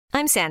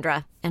I'm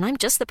Sandra, and I'm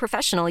just the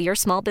professional your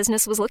small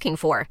business was looking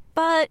for.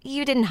 But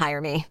you didn't hire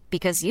me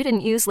because you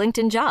didn't use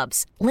LinkedIn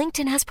Jobs.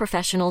 LinkedIn has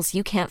professionals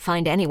you can't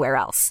find anywhere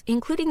else,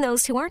 including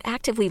those who aren't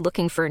actively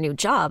looking for a new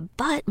job,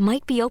 but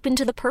might be open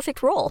to the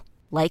perfect role,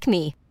 like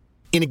me.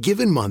 In a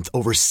given month,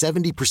 over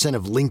 70%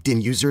 of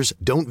LinkedIn users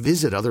don't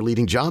visit other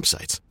leading job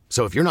sites.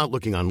 So if you're not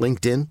looking on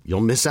LinkedIn,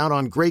 you'll miss out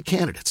on great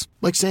candidates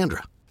like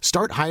Sandra.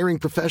 Start hiring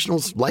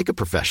professionals like a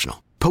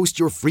professional. Post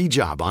your free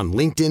job on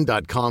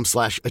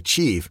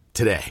linkedin.com/achieve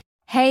today.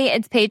 Hey,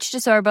 it's Paige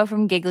DeSorbo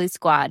from Giggly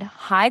Squad.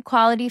 High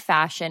quality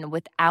fashion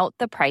without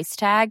the price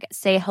tag.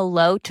 Say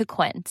hello to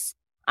Quince.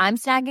 I'm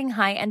snagging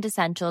high-end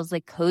essentials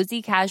like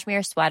cozy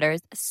cashmere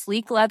sweaters,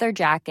 sleek leather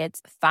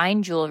jackets,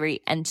 fine jewelry,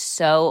 and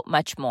so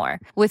much more.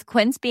 With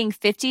Quince being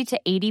 50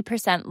 to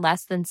 80%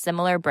 less than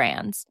similar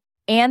brands.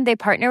 And they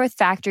partner with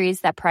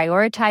factories that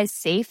prioritize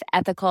safe,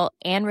 ethical,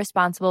 and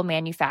responsible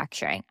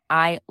manufacturing.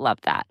 I love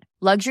that.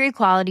 Luxury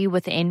quality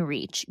within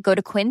reach. Go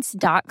to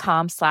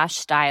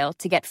quince.com/style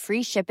to get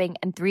free shipping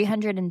and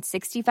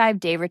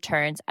 365-day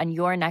returns on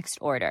your next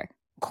order.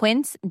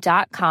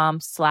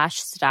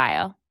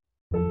 Quince.com/style.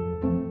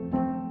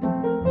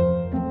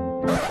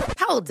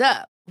 Hold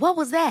up. What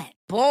was that?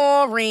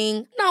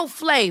 Boring. No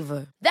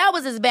flavor. That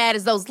was as bad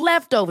as those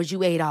leftovers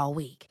you ate all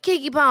week.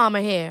 Keke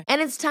Palmer here.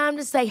 And it's time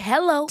to say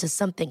hello to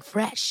something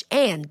fresh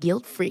and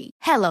guilt-free.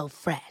 Hello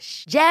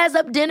Fresh. Jazz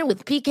up dinner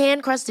with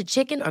pecan-crusted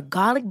chicken or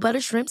garlic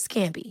butter shrimp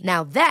scampi.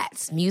 Now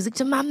that's music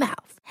to my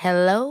mouth.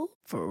 Hello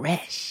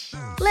Fresh.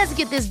 Let's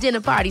get this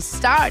dinner party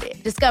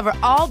started. Discover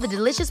all the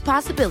delicious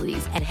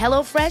possibilities at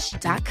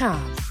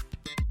HelloFresh.com.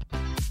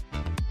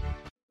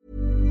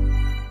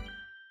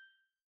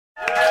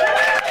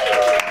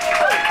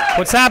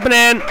 What's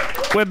happening?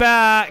 We're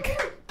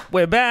back.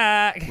 We're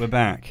back. We're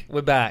back.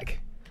 We're back.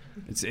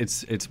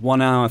 It's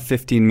 1 hour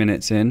 15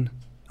 minutes in,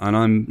 and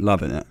I'm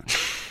loving it.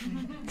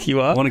 You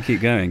are? I want to keep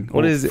going.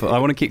 What is it? I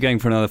want to keep going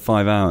for another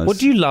 5 hours. What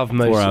do you love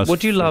most? 4 hours, What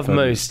do you love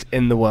most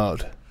in the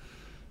world?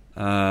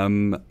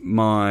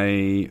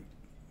 My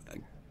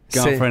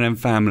girlfriend and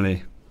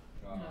family.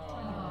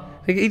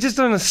 You just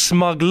done a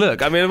smug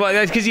look. I mean,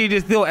 because you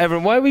just thought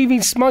everyone. Why were you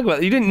being smug about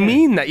it? You didn't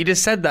mean that. You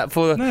just said that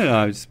for. No,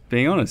 I was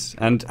being honest.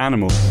 And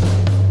animals.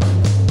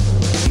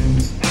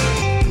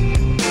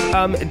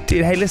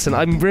 Hey, listen.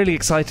 I'm really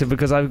excited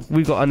because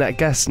we've got our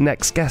next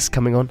guest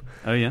coming on.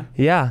 Oh yeah.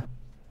 Yeah.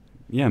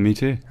 Yeah, me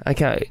too.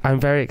 Okay, I'm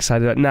very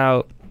excited.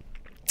 Now,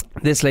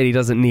 this lady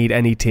doesn't need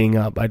any teeing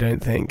up. I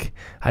don't think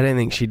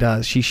she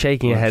does. She's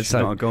shaking her head. She's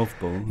not a golf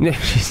ball. No,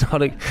 she's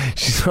not.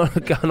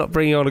 I'm not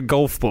bringing on a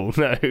golf ball.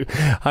 No,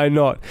 I'm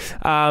not.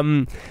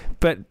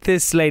 But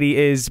this lady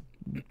is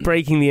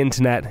breaking the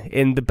internet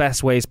in the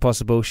best ways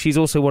possible. She's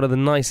also one of the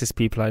nicest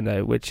people I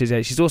know, which is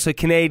she's also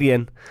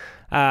Canadian.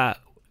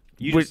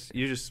 You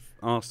just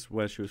asked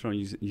where she was from.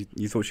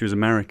 You thought she was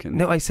American.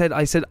 No, I said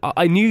I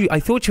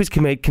thought she was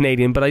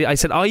Canadian, but I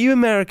said, are you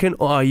American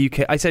or are you?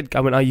 I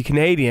went, are you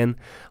Canadian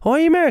or are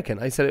you American?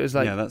 I said it was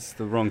like. Yeah, that's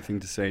the wrong thing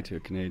to say to a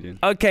Canadian.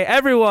 Okay,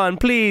 everyone,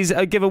 please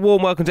give a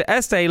warm welcome to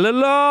Estee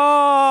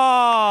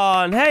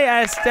Lalonde. Hey,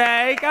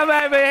 Estee, come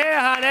over here,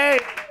 honey.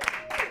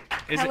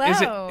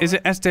 Hello. Is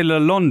it Estee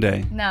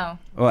Lalonde? No.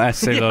 Or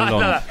Estee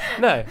Lalonde?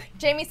 No.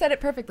 Jamie said it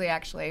perfectly,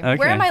 actually. Okay.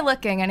 Where am I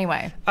looking,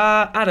 anyway?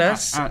 At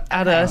us,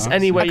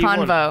 anywhere you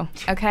want. A convo.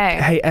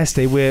 Okay. Hey,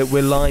 Estee,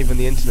 we're live on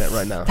the internet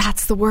right now.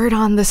 That's the word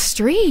on the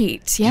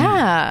street.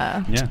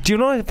 Yeah. Yeah. Do you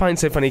know what I find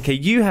so funny? Okay,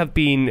 you've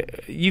been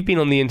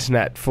on the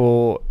internet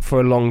for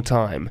a long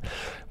time.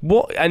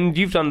 And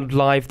you've done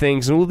live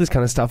things and all this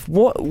kind of stuff.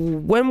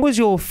 When was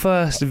your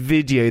first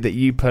video that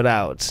you put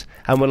out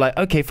and were like,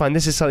 okay, fine,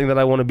 this is something that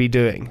I want to be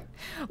doing?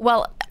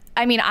 Well,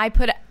 I mean, I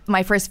put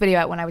my first video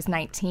out when I was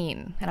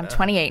 19, and I'm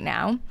 28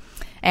 now.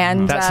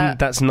 And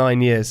that's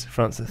 9 years,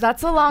 Francis.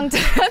 That's a long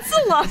time. That's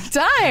a long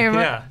time.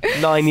 Yeah,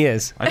 9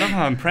 years. I love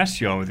how impressed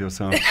you are with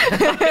yourself.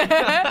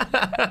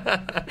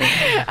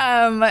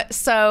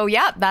 So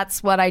yeah,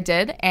 that's what I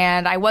did,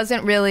 and I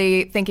wasn't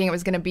really thinking it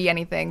was going to be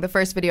anything. The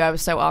first video, I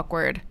was so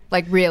awkward,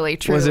 like really,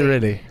 truly. Was it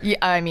really? Yeah,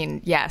 I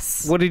mean,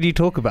 yes. What did you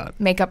talk about?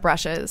 Makeup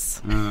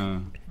brushes.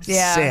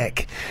 Yeah.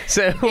 Sick.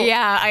 So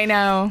yeah, I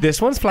know.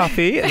 This one's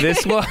fluffy.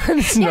 This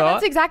one's yeah, not.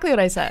 that's exactly what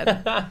I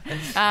said.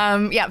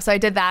 Yeah, so I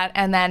did that,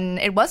 and then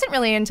it wasn't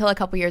really until a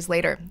couple years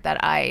later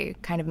that I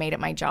kind of made it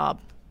my job.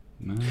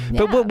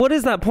 But what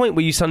is that point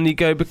where you suddenly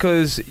go,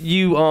 because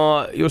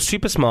you're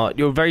super smart,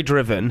 you're very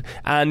driven,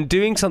 and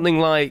doing something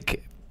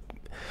like,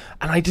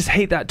 and I just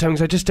hate that term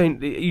because I just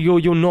don't.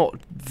 You're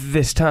not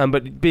this term,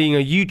 but being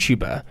a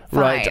YouTuber,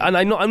 right? And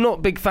I'm not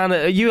a big fan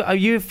of. Are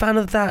you a fan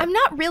of that? I'm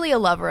not really a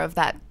lover of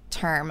that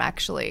term,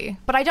 actually,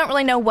 but I don't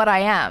really know what I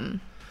am.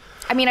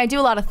 I mean, I do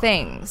a lot of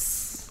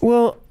things.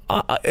 Well,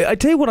 I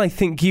tell you what I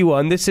think you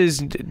are, and this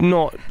is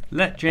not.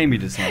 Let Jamie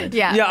decide.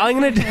 Yeah. Yeah,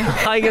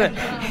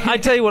 I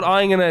tell you what,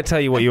 I'm gonna tell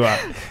you what you are.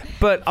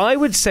 But I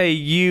would say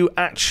you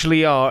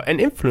actually are an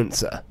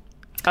influencer.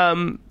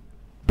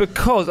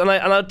 Because, and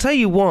I'll tell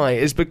you why,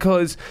 is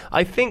because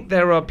I think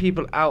there are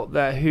people out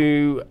there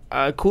who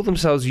call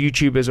themselves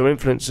YouTubers or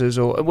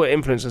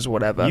influencers or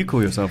whatever. You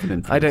call yourself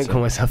an influencer. I don't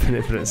call myself an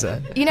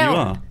influencer. You know, You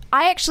are.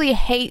 I actually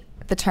hate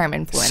the term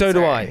influencer. So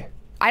do I.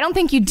 I don't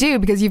think you do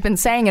because you've been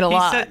saying it a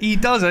lot. He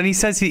does, and he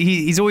says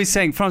he's always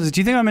saying, Francis,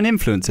 do you think I'm an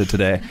influencer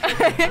today?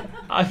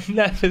 I've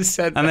never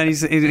said that. And then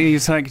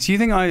he's like, do you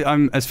think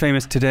I'm as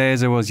famous today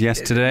as I was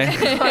yesterday?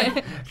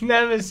 I've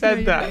never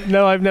said that.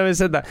 No, I've never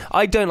said that.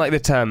 I don't like the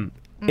term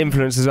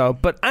influence as well,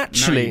 but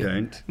actually, No, you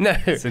don't.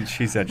 No, Since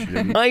she said she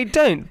didn't. I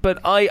don't.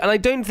 But I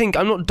don't think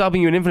I'm not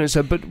dubbing you an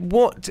influencer. But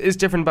what is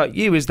different about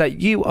you is that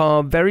you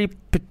are very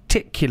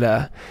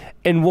particular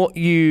in what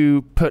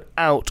you put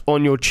out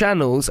on your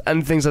channels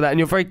and things like that, and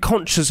you're very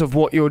conscious of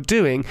what you're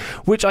doing,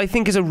 which I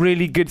think is a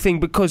really good thing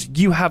because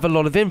you have a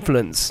lot of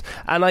influence,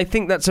 and I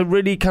think that's a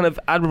really kind of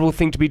admirable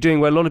thing to be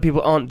doing where a lot of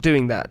people aren't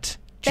doing that.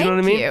 Do you know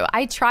what I mean? Thank you.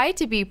 I try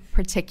to be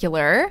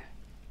particular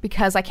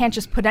because I can't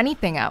just put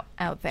anything out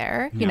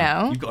there, you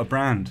know? You've got a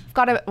brand.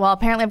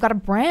 Apparently I've got a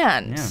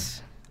brand. Yeah.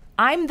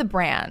 I'm the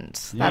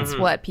brand. That's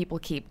what people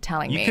keep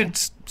telling me. You could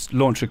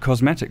launch a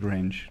cosmetic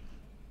range.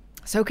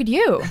 So could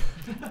you.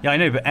 Yeah, I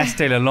know, but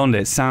Estée Lalonde,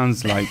 it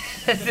sounds like...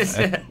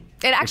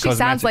 It actually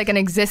sounds like an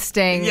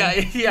existing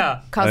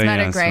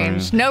cosmetic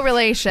range. No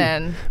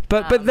relation.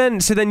 But then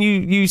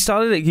you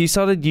started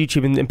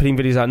YouTube and putting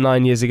videos out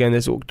 9 years ago in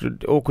this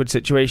awkward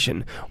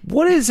situation.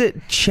 What has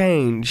it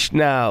changed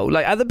now?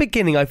 Like at the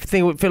beginning, I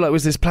feel like it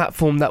was this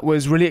platform that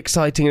was really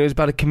exciting. It was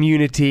about a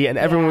community and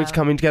everyone was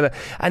coming together.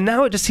 And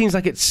now it just seems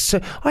like it's so...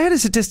 I had a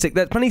statistic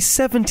that only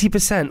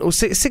 70% or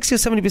 60 or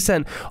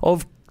 70%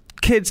 of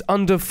kids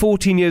under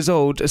 14 years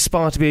old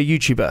aspire to be a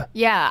YouTuber.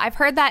 Yeah, I've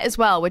heard that as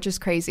well, which is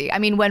crazy. I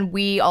mean, when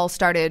we all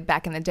started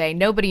back in the day,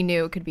 nobody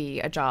knew it could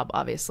be a job,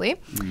 obviously.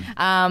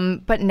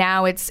 But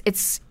now it's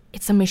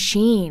a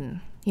machine,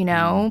 you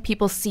know?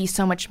 People see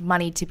so much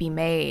money to be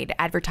made.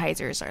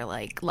 Advertisers are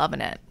like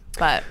loving it.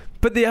 But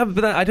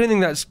I don't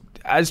think that's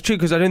as true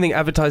because I don't think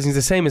advertising is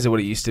the same as what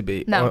it used to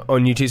be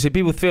on YouTube. So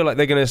people feel like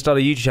they're going to start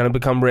a YouTube channel and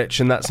become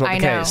rich, and that's not the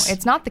case.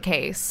 It's not the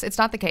case. It's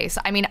not the case.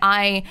 I mean,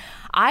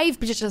 I've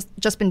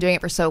just been doing it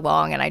for so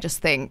long, and I just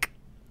think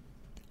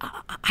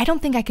I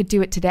don't think I could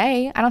do it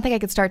today. I don't think I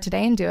could start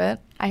today and do it.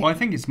 I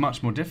think it's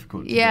much more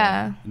difficult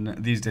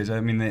these days.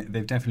 I mean,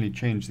 they've definitely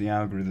changed the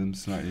algorithm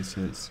slightly,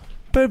 so it's...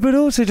 But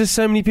also just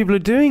so many people are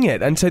doing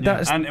it, and so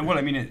that's... And well,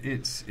 I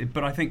mean,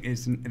 but I think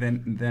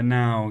they're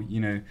now, you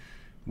know...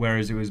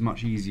 Whereas it was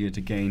much easier to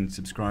gain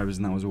subscribers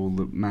and that was all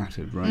that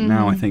mattered. Right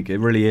now, I think it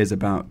really is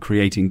about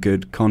creating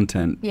good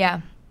content.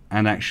 Yeah.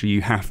 And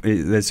actually,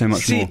 there's so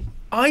much more.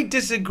 I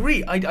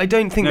disagree. I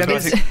don't think I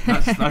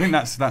think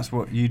that's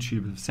what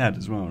YouTube have said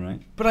as well,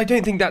 right? But I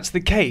don't think that's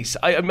the case.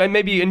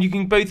 Maybe, and you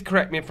can both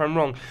correct me if I'm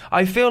wrong.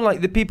 I feel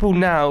like the people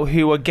now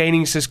who are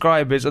gaining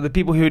subscribers are the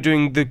people who are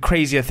doing the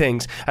crazier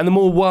things. And the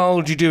more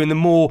wild you do and the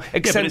more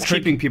eccentric... Yeah, but it's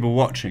keeping people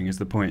watching is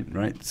the point,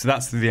 right? So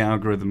that's the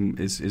algorithm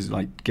is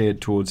like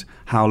geared towards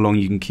how long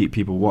you can keep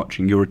people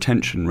watching, your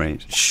retention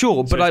rate.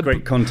 Sure, so but it's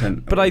great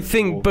content. But I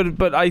think,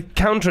 but I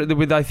counter it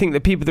with I think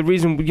that people, the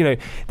reason, you know,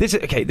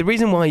 the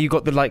reason why you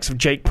got the likes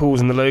of Jake Pauls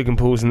and the Logan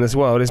Pauls in this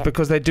world is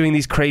because they're doing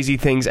these crazy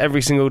things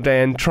every single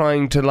day and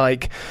trying to,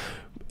 like,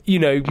 you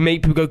know,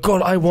 make people go,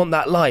 God, I want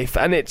that life.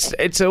 And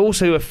it's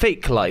also a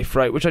fake life,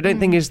 right? Which I don't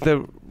think is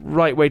the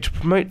right way to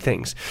promote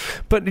things.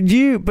 But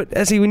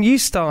Essie, when you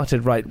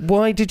started, right,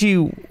 why did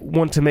you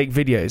want to make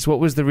videos? What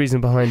was the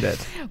reason behind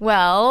it?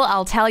 Well,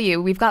 I'll tell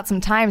you, we've got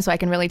some time so I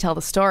can really tell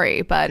the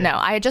story. But no,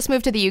 I had just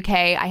moved to the UK.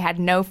 I had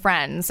no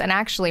friends. And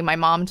actually, my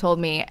mom told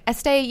me,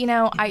 Estée, you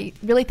know, I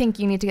really think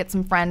you need to get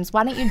some friends.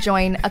 Why don't you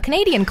join a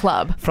Canadian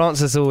club?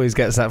 Francis always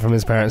gets that from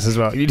his parents as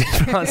well. You just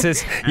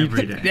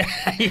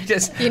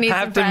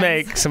have to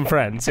make some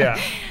friends, yeah.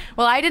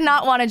 Well, I did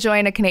not want to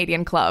join a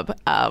Canadian club.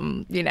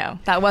 You know,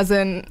 that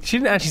wasn't... She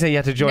didn't actually say you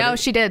had to join. No,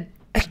 she did.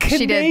 A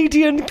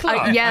Canadian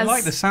club? Yes. I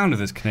like the sound of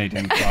this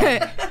Canadian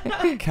club.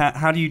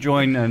 How do you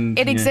join? And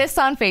it exists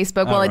on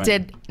Facebook. Well, it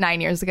did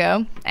 9 years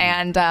ago.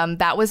 And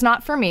that was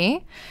not for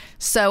me.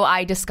 So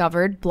I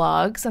discovered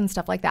blogs and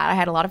stuff like that. I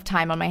had a lot of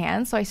time on my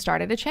hands, so I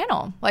started a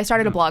channel. Well, I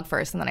started a blog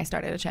first, and then I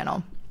started a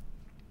channel.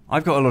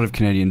 I've got a lot of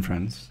Canadian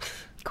friends.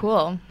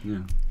 Cool. Yeah.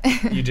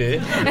 You do?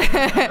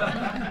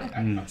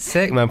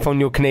 Sick, man.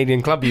 From your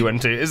Canadian club you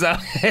went to. Is that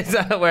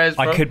where it's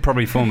from? I could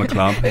probably form a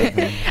club.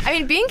 I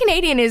mean, being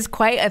Canadian is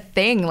quite a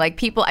thing. Like,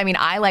 people, I mean,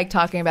 I like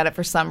talking about it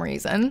for some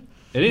reation.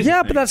 It is.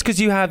 Yeah, but that's because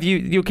you have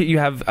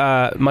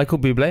Michael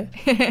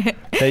Bublé.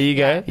 There you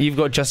go. Yeah. You've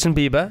got Justin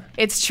Bieber.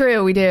 It's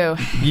true, we do.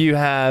 You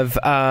have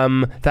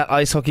that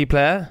ice hockey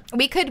player.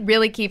 We could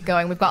really keep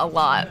going. We've got a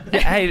lot.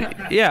 Hey,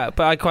 yeah,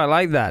 but I quite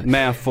like that.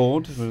 Mayor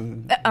Ford.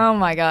 Oh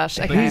my gosh.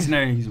 But Okay. he's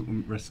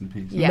rest in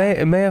peace.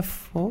 Yeah. Mayor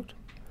Ford?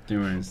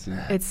 Don't worry.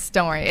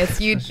 Don't worry.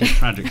 It's you. It's a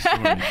tragic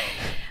story.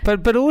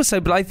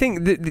 But I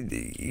think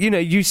that, you know,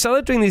 you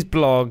started doing these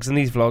blogs and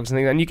these vlogs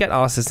and you get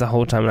asked this the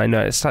whole time, and I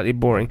know it's slightly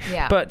boring.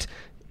 Yeah. But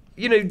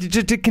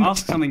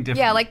Ask something different.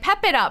 Yeah, like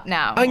pep it up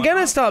now. I'm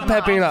gonna start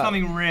pepping it up.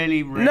 Something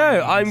really, really.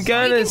 No, I'm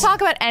gonna. We can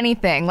talk about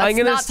anything. Let's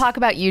not talk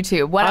about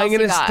YouTube. What else I'm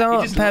gonna you got?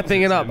 start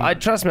pepping it up.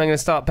 Trust me, I'm gonna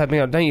start pepping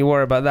it up. Don't you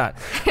worry about that.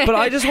 But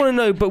I just want to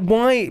know. But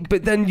why?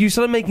 But then you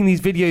started making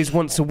these videos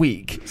once a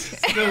week.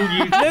 Still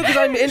YouTube. No, because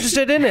I'm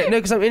interested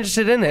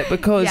in it.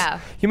 Because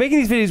you're making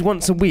these videos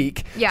once a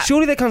week. Yeah.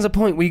 Surely there comes a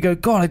point where you go,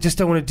 God, I just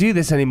don't want to do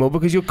this anymore,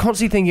 because you're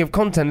constantly thinking of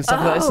content and stuff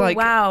like that. It's like,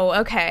 wow.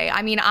 Okay.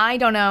 I mean, I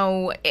don't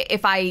know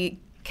if I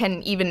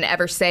can even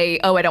ever say,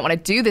 oh, I don't want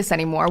to do this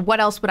anymore. What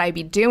else would I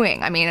be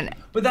doing? I mean...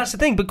 But that's the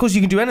thing, because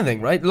you can do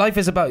anything, right? Life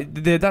is about...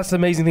 That's the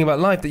amazing thing about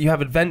life, that you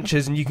have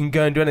adventures and you can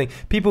go and do anything.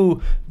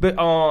 People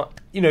are,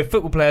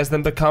 football players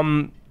then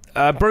become...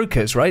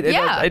 brokers, right?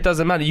 It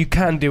doesn't matter. You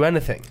can do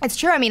anything. It's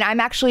true. I mean, I'm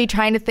actually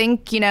trying to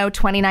think,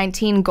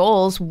 2019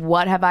 goals.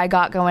 What have I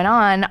got going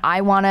on? I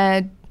want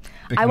to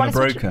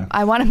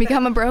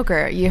become a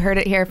broker. You heard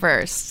it here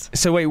first.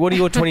 So wait, what are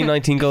your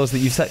 2019 goals that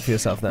you set for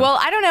yourself then? Well,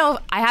 I don't know.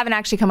 I haven't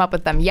actually come up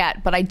with them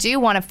yet, but I do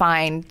want to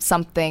find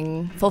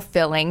something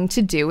fulfilling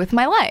to do with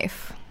my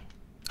life.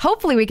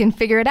 Hopefully we can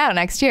figure it out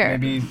next year.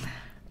 Maybe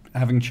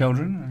having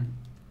children?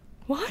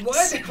 What?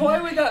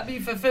 Why would that be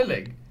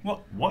fulfilling?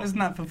 What isn't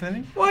that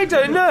fulfilling? Well, I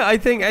don't know. I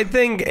think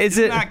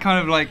isn't that kind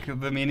of like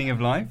the meaning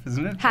of life,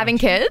 isn't it? Having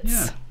kids?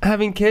 Yeah.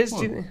 Having kids?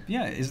 Well,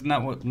 yeah, isn't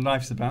that what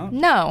life's about?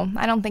 No,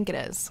 I don't think it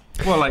is.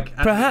 Well, like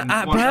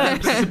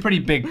perhaps it's a pretty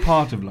big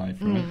part of life,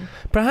 right?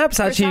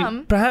 Perhaps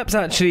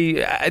actually,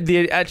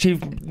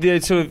 the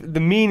sort of the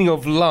meaning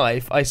of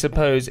life, I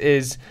suppose,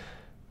 is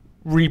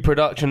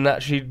reproduction,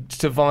 actually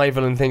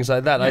survival and things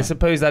like that. Yeah. I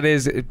suppose that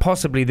is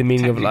possibly the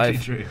meaning of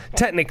life. True.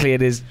 Technically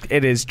it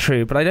is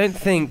true, but I don't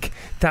think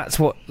that's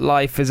what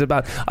life is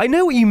about. I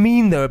know what you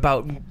mean though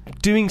about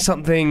doing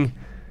something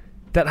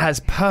that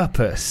has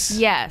purpose.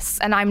 Yes,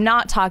 and I'm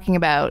not talking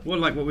about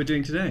like what we're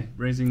doing today,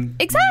 raising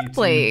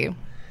exactly.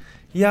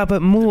 Yeah,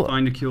 but more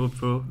find a cure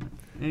for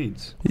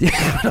AIDS.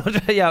 Yeah,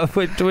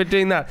 we're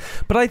doing that.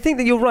 But I think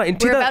that you're right.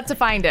 We're about to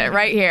find it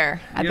right here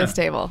at this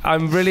table.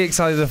 I'm really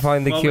excited to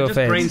find the cure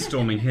for AIDS. We're just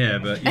brainstorming here,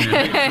 but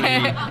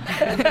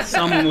hopefully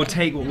someone will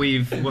take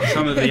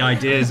some of the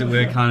ideas that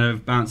we're kind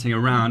of bouncing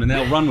around, and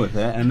they'll run with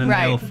it, and then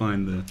they'll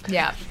find the...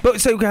 Yeah. But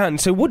so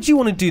what do you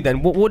want to do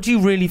then? What do you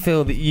really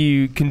feel that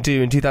you can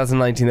do in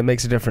 2019 that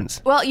makes a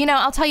difference? Well,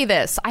 I'll tell you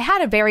this. I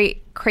had a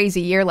very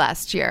crazy year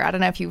last year. I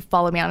don't know if you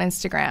follow me on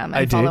Instagram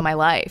and follow my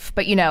life,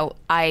 but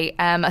I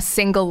am a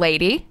single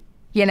lady,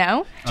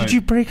 Did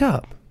you break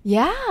up?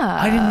 Yeah.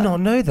 I did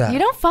not know that. You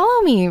don't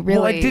follow me, really.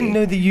 Well, I didn't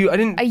know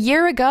that a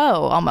year ago,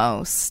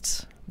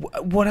 almost.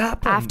 What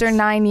happened? After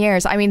 9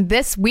 years. I mean,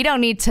 we don't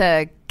need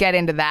to get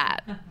into that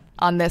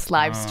on this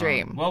live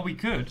stream. Well, we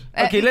could.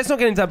 Okay, let's not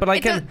get into that, but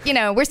I can...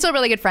 we're still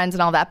really good friends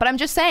and all that, but I'm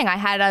just saying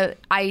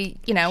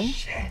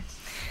Shit.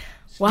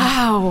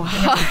 Wow.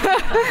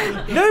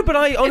 No, but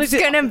I honestly...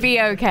 It's gonna be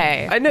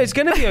okay. I know, it's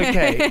gonna be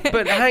okay.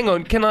 But hang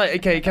on, can I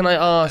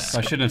ask... I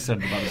shouldn't have said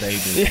about the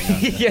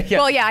baby. Yeah.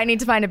 Well, yeah, I need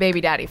to find a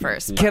baby daddy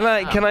first. Can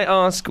I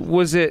ask,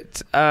 was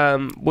it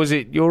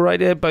your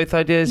idea, both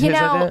ideas, his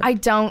idea? I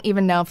don't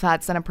even know if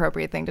that's an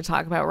appropriate thing to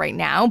talk about right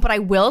now, but I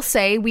will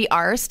say we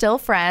are still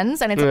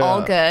friends and it's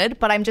all good.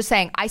 But I'm just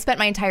saying, I spent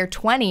my entire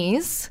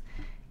 20s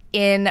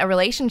in a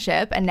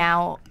relationship, and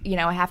now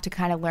I have to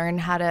kind of learn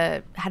how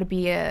to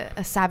be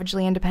a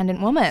savagely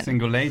independent woman.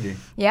 Single lady.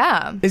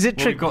 Yeah. Is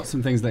it We've got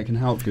some things that can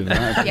help you with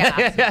that.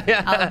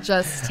 Yeah. I'll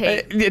just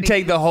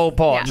take the whole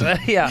pot.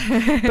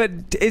 Yeah.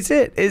 But is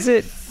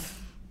it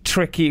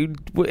tricky?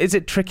 Is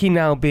it tricky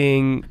now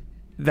being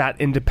that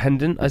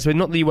independent? I suppose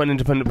not that you weren't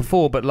independent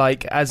before, but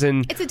like as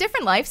in... It's a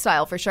different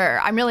lifestyle for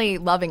sure. I'm really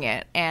loving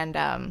it, and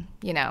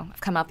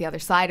I've come out the other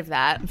side of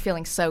that. I'm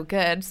feeling so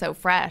good, so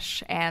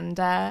fresh,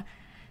 and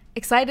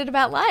excited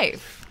about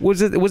life. Was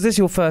this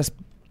your first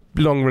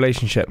long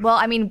relationship? Well,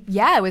 I mean,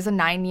 yeah, it was a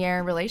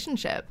 9-year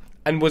relationship.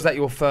 And was that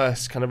your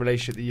first kind of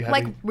relationship that you had?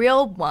 Like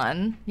real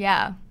one,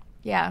 yeah.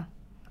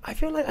 I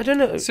feel like, I don't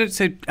know. So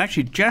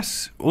actually,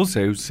 Jess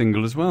also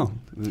single as well.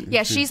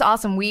 Yeah, she's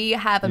awesome. We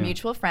have a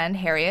mutual friend,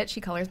 Harriet. She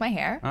colors my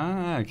hair.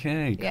 Ah,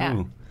 okay,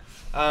 cool.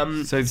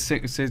 Yeah. So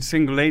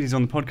single ladies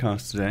on the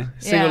podcast today.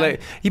 Single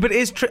lady. Yeah, but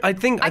it's I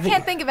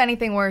can't think of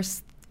anything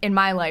worse in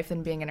my life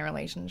than being in a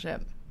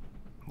relationship.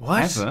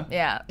 What? Ever?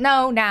 Yeah.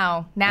 No,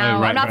 now. Right,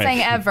 I'm not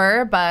saying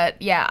ever,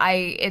 but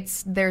yeah,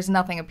 there's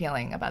nothing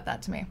appealing about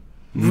that to me.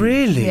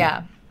 Really?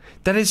 Yeah.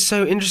 That is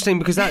so interesting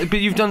because but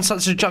you've done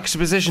such a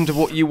juxtaposition to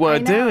what you were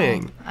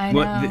doing. I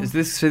know.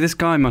 So this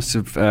guy must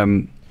have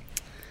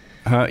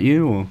hurt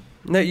you, or?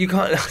 No, you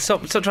can't.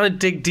 Stop trying to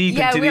dig deep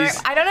into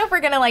these. I don't know if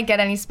we're gonna get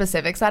any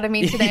specifics out of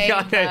me today.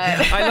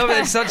 I love it.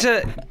 It's such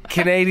a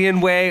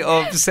Canadian way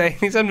of saying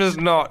things. I'm just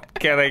not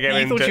gonna get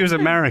into. You thought she was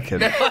American.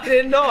 No, I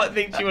did not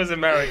think she was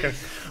American.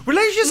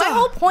 Relationships. My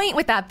whole point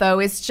with that, though,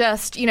 is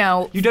just you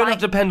don't have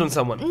to depend on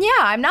someone. Yeah,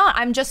 I'm not.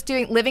 I'm just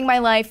living my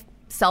life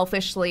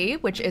selfishly,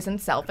 which isn't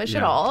selfish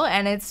at all,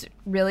 and it's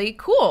really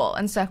cool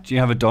and stuff. Do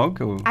you have a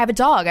dog? Or? I have a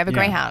dog. I have a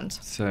greyhound.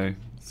 So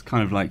It's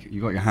kind of like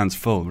you got your hands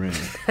full, really.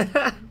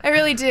 I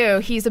really do.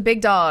 He's a big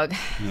dog.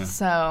 Yeah.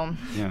 So.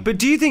 Yeah. But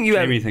do you think you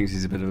Jamie thinks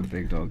he's a bit of a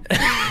big dog.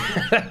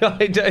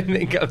 I don't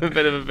think I'm a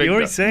bit of a big You're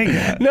always dog. saying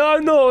that. No,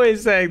 I'm not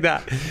always saying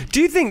that.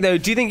 Do you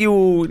think you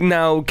will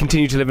now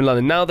continue to live in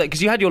London now that,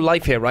 because you had your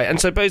life here, right? And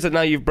suppose that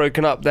now you've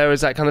broken up, there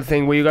is that kind of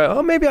thing where you go,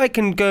 oh, maybe I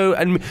can go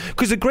and,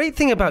 because the great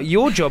thing about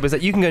your job is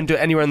that you can go and do it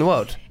anywhere in the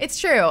world. It's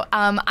true.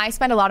 I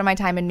spend a lot of my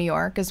time in New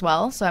York as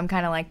well, so I'm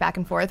kind of like back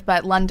and forth.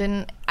 But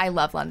London, I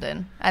love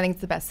London. I think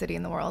it's the best city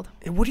in the world.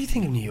 What do you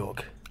think of New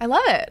York? I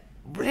love it.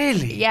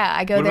 Really? Yeah,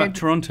 I go What there. about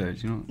Toronto?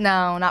 Do you know?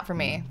 No, not for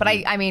me. But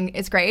I mean,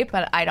 it's great,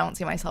 but I don't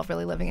see myself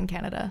really living in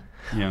Canada.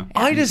 Yeah.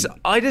 I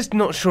just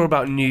not sure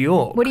about New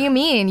York. What do you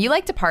mean? You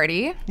like to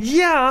party?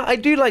 Yeah, I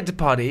do like to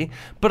party,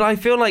 but I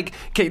feel like,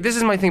 okay, this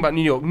is my thing about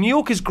New York. New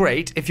York is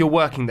great if you're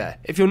working there.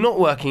 If you're not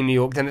working in New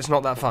York, then it's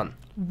not that fun.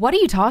 What are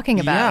you talking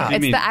about? Yeah. What do you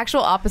It's mean? the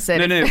actual opposite.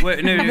 No,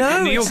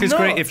 No, New York it's is not.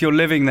 great if you're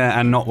living there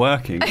and not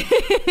working.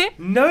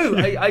 No,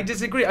 I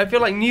disagree. I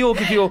feel like New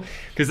York, if you're...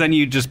 Because then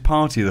you just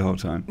party the whole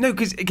time. No,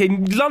 because, okay,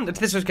 London,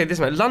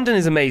 London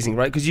is amazing,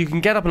 right? Because you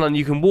can get up in London,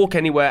 you can walk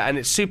anywhere, and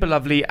it's super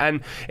lovely,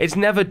 and it's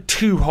never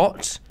too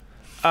hot.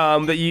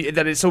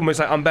 That it's almost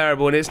like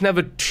unbearable, and it's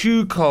never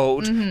too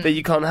cold that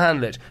you can't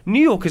handle it. New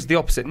York is the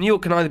opposite. New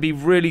York can either be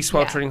really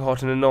sweltering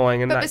hot and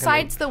annoying, and But that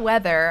besides the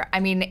weather, I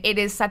mean, it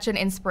is such an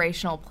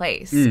inspirational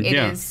place. It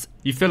is.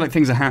 You feel like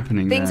things are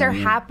happening. Things there, are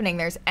yeah. happening.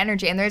 There's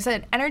energy, and there's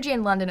an energy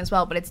in London as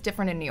well, but it's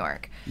different in New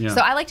York. Yeah.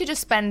 So I like to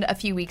just spend a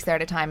few weeks there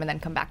at a time and then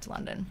come back to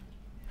London.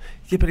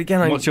 yeah, but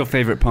again, What's your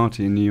favourite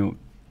party in New York?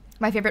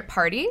 My favorite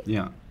party?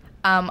 Yeah.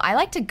 I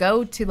like to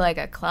go to like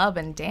a club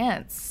and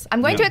dance.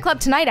 I'm going to a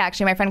club tonight,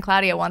 actually. My friend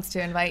Claudia wants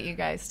to invite you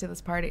guys to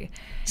this party.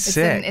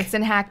 Sick. It's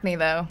in Hackney,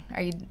 though.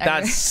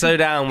 That's so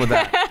down with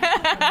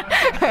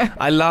that.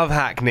 I love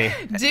Hackney.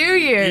 Do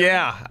you?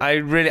 Yeah, I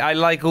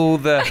like all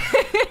the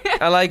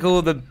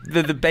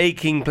the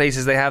baking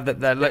places they have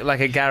that look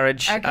like a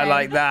garage. I Okay.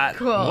 like that.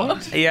 Cool.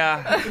 What?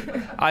 Yeah,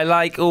 I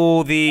like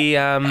all the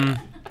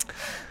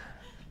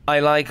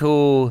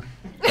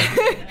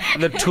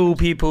the tall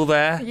people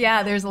there.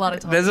 Yeah, there's a lot of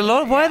tall. There's a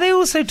lot. Why are they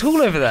all so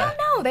tall over there? I don't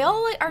know. They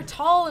all are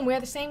tall and wear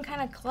the same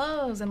kind of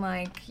clothes, and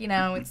like, you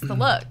know, it's the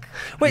look.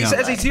 Wait,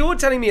 Yeah. so you're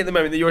telling me at the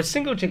moment that you're a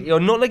single chick, you're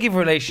not looking for a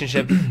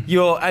relationship,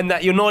 and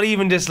that you're not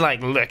even just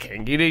like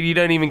looking. You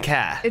don't even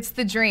care. It's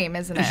the dream,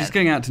 isn't it? She's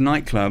going out to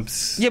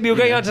nightclubs. Yeah, but you're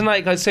going out to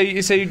nightclubs.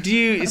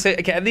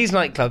 Okay, at these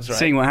nightclubs, right?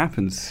 Seeing what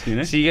happens, you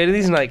know? So you go to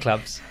these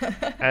nightclubs,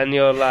 and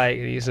you're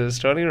sort of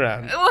strolling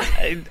around,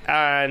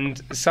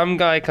 and some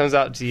guy comes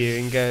up to you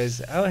and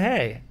goes, "Oh,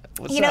 hey,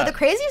 what's You know, up?" the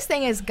craziest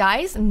thing is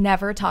guys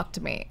never talk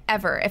to me,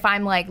 ever. If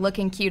I'm like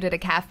looking cute at a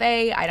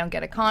cafe, I don't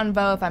get a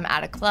convo. If I'm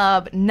at a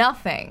club,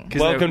 nothing.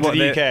 Welcome to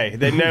the UK.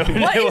 They know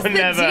What no is one the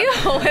never.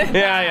 deal with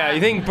Yeah. You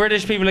think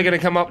British people are going to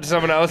come up to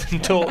someone else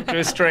and talk to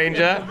a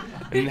stranger?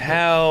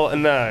 Hell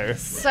no.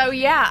 So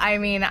yeah, I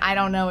mean, I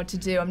don't know what to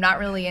do. I'm not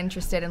really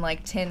interested in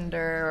like Tinder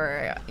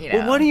or, you know.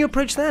 Well, why don't you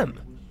approach them?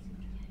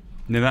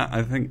 No,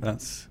 I think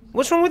that's...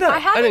 What's wrong with that? I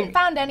haven't think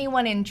found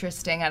anyone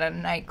interesting at a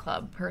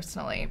nightclub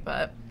personally,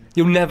 but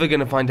you're never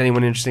going to find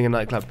anyone interesting in a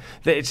nightclub.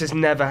 It just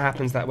never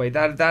happens that way.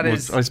 That Well,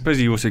 is I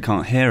suppose you also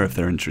can't hear if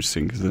they're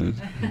interesting. Cause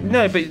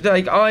no, but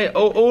like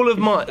all of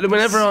my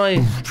whenever I.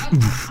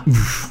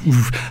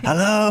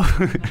 Hello?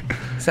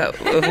 So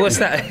what's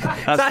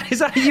that? Is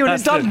that you in a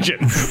that's the- dungeon?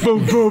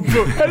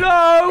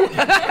 Hello.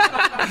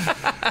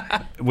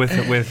 with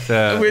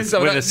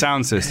a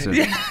sound system.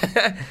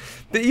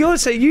 But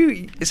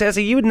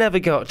you would never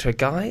go up to a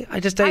guy. I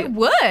just don't. I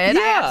would. Yeah.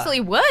 I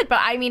absolutely would. But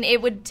I mean,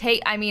 it would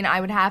take. I mean,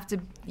 I would have to.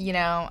 You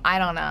know, I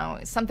don't know.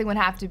 Something would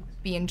have to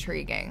be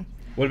intriguing.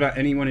 What about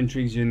anyone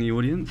intrigues you in the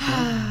audience?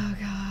 Oh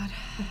God.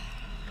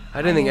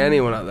 I don't think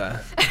anyone up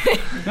there.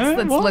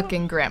 That's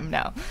looking grim.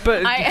 No.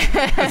 But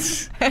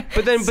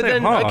but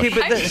then harsh. okay,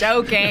 but I'm then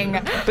joking.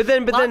 but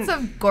Lots then.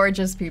 of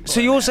gorgeous people.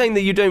 So in you're it. saying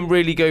that you don't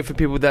really go for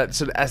people that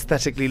sort of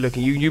aesthetically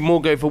looking. You more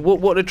go for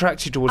what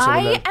attracts you towards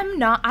someone. I that- am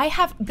not. I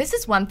have. This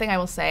is one thing I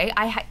will say.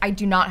 I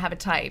do not have a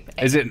type.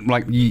 Is it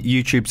like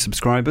YouTube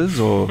subscribers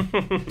or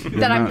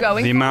That I'm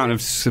going the for? amount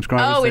of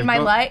subscribers? Oh, in they've my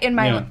got? life,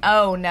 Yeah.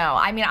 Oh no.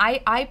 I mean,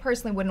 I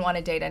personally wouldn't want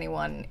to date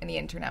anyone in the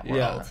internet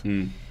world.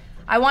 Yeah.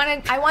 I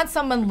want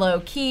someone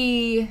low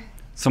key.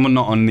 Someone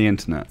not on the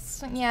internet.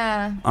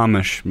 Yeah.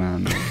 Amish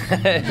man.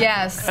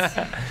 Yes.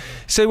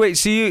 So what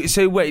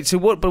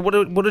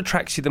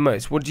attracts you the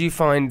most? What do you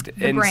find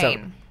The in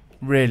brain.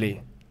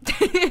 Really?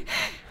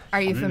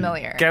 Are you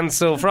familiar?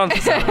 Cancel front.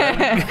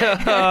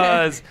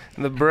 Because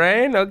the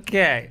brain.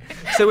 Okay.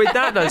 So wait,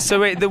 that does. So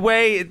wait, the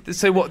way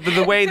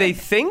they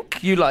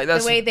think you like.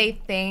 That's The way they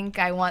think.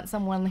 I want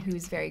someone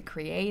who's very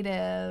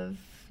creative.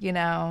 You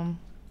know,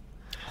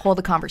 hold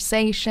a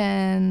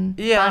conversation.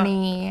 Yeah.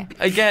 Funny.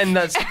 Again,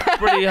 that's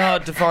pretty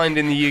hard to find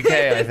in the UK.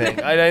 I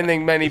think. I don't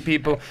think many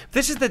people.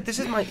 This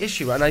is my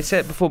issue, and I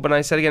said it before, but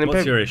I said it again.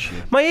 What's your issue?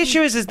 My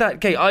issue is that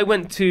okay, I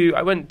went to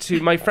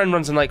my friend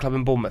runs a nightclub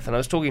in Bournemouth, and I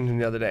was talking to him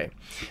the other day,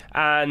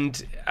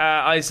 and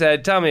I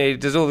said, "Tell me,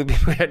 does all the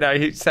people here know?"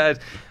 He said,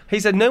 He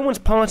said no one's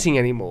partying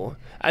anymore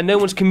and no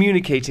one's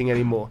communicating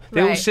anymore.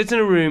 They all Right. sit in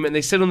a room and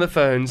they sit on their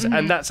phones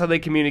and that's how they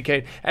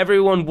communicate.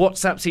 Everyone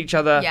WhatsApps each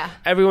other. Yeah.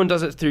 Everyone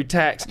does it through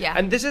text. Yeah.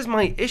 And this is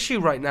my issue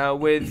right now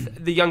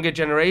with the younger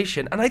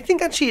generation. And I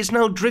think actually it's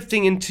now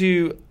drifting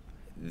into...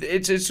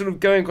 It's sort of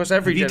going across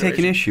every Have you generation.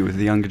 taken issue with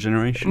the younger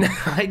generation?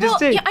 I just Well,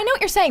 did. yeah, I know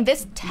what you're saying.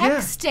 This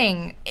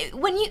texting,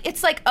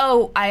 it's like,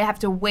 oh, I have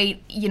to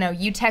wait. You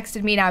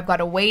texted me, now I've got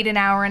to wait an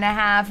hour and a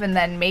half, and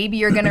then maybe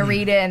you're going to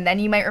read it, and then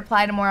you might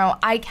reply tomorrow.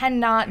 I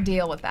cannot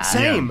deal with that.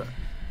 Same.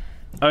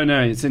 Oh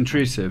no, it's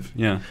intrusive.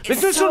 Yeah.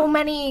 It's There's so not-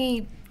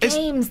 many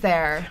games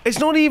there. It's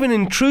not even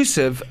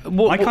intrusive.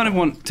 I kind of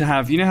want to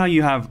have, you know how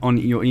you have on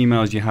your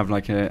emails, you have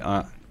like an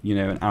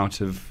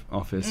out of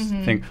office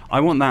thing.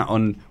 I want that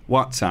on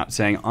WhatsApp,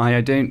 saying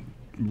I don't,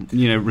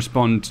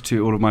 respond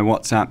to all of my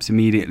WhatsApps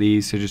immediately.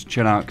 So just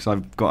chill out because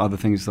I've got other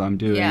things that I'm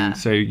doing. Yeah.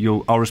 So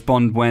I'll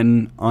respond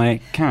when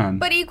I can.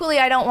 But equally,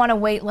 I don't want to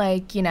wait 4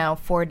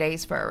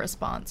 days for a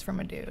response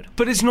from a dude.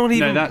 But it's not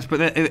even...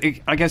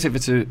 I guess if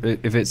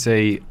it's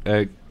a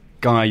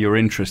guy you're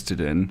interested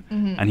in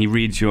and he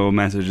reads your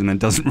message and then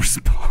doesn't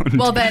respond.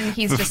 Well, then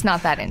he's just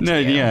not that into No,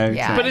 you. yeah, Yeah,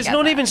 exactly. But I it's get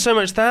not that. even so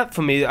much that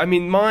for me. I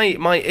mean,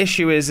 my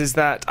issue is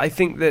that I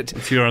think that...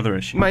 It's your other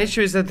issue. My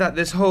issue is that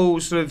this whole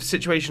sort of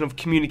situation of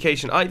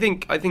communication, I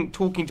think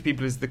talking to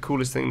people is the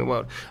coolest thing in the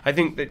world. I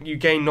think that you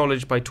gain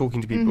knowledge by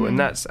talking to people, and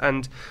that's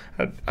and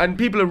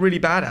people are really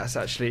badass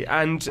actually.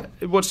 And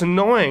what's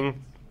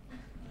annoying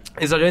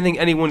is I don't think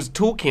anyone's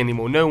talking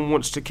anymore. No one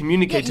wants to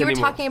communicate you were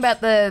anymore. talking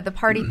about the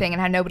party thing and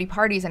how nobody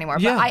parties anymore.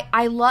 Yeah. But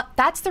I love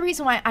that's the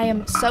reason why I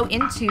am so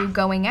into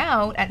going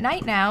out at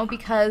night now,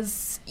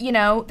 because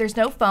there's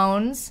no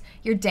phones,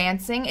 you're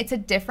dancing, it's a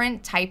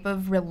different type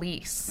of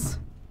release.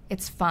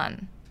 It's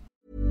fun.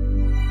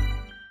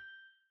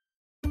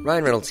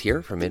 Ryan Reynolds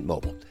here from Mint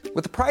Mobile.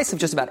 With the price of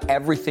just about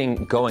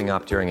everything going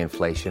up during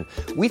inflation,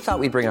 we thought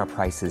we'd bring our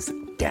prices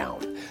down.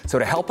 So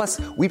to help us,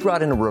 we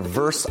brought in a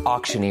reverse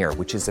auctioneer,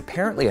 which is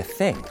apparently a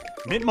thing.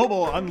 Mint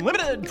Mobile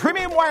Unlimited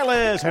Premium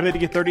Wireless. How to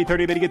get 30,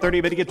 30, bit to get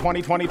 30, bit to get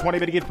 20, 20, 20,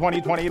 bit to get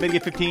 20, 20, bit to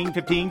get 15,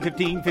 15,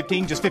 15,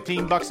 15, just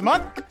 $15 a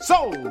month?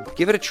 Sold!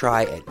 Give it a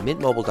try at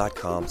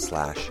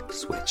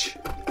mintmobile.com/switch.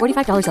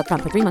 $45 up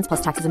front for 3 months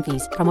plus taxes and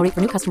fees. Promo rate for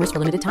new customers for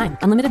limited time.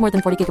 Unlimited more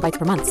than 40 gigabytes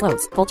per month.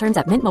 Slows full terms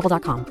at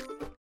mintmobile.com.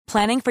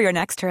 Planning for your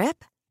next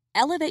trip?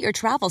 Elevate your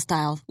travel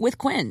style with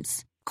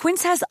Quince.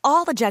 Quince has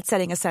all the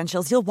jet-setting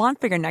essentials you'll want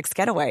for your next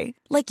getaway,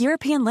 like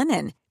European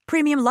linen,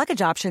 premium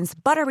luggage options,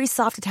 buttery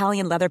soft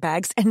Italian leather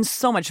bags, and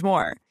so much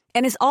more.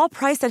 And is all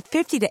priced at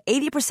 50 to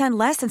 80%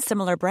 less than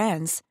similar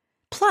brands.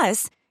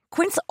 Plus,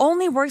 Quince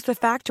only works with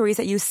factories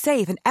that use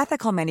safe and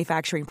ethical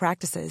manufacturing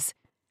practices.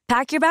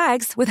 Pack your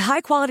bags with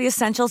high-quality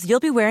essentials you'll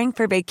be wearing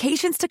for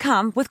vacations to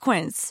come with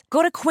Quince.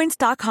 Go to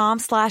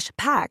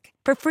quince.com/pack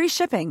for free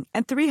shipping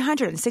and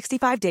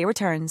 365-day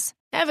returns.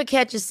 Ever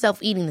catch yourself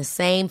eating the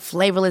same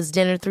flavorless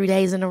dinner 3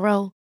 days in a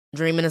row?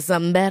 Dreaming of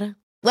something better?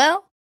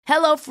 Well,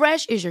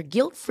 HelloFresh is your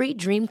guilt-free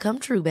dream come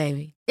true,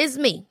 baby. It's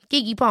me,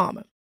 Keke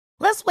Palmer.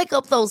 Let's wake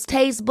up those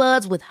taste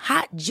buds with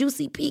hot,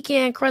 juicy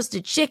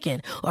pecan-crusted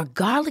chicken or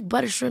garlic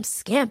butter shrimp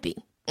scampi.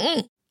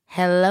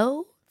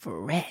 Hello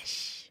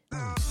Fresh.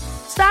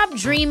 Stop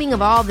dreaming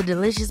of all the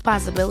delicious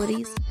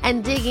possibilities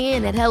and dig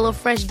in at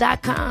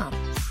HelloFresh.com.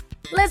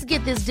 Let's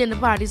get this dinner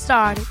party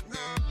started.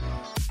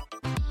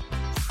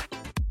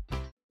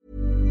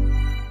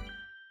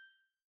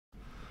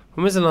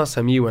 When was the last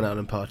time you went out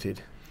and partied?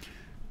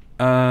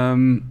 Yeah,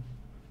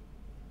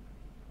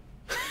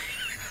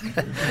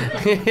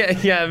 I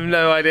have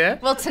no idea.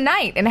 Well,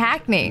 tonight in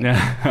Hackney. No,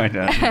 I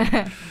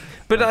don't.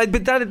 But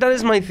that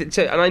is my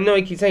and I know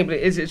I keep saying, but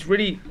it's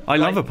really. I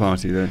love a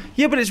party though.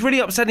 Yeah, but it's really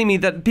upsetting me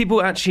that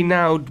people actually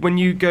now, when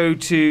you go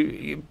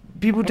to,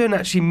 people don't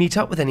actually meet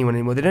up with anyone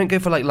anymore. They don't go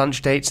for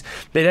lunch dates.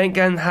 They don't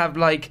go and have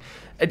a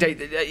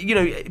date.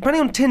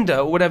 Depending on Tinder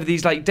or whatever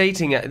these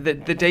dating the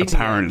dating.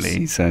 Apparently, apps.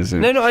 he says.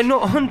 No, I'm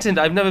not on Tinder.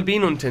 I've never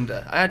been on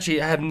Tinder. I actually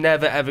have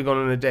never ever gone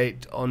on a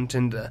date on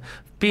Tinder.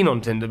 Been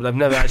on Tinder, but I've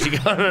never actually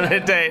gone on a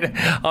date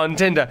on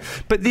Tinder.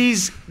 But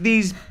these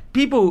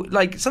people,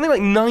 something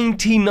like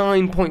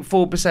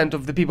 99.4%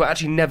 of the people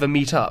actually never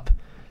meet up.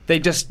 They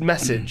just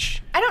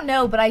message. I don't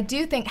know, but I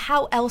do think,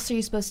 how else are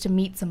you supposed to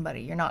meet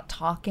somebody? You're not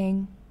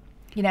talking.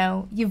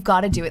 You've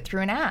got to do it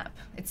through an app,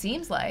 it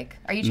seems like.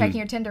 Are you checking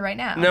your Tinder right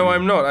now? No,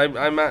 I'm not.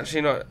 I'm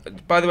actually not.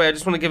 By the way, I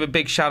just want to give a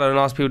big shout out and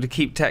ask people to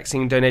keep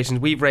texting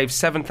donations. We've raised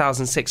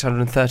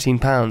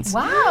 £7,613.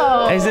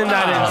 Wow. Isn't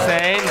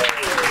that insane?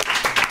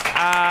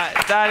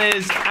 That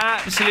is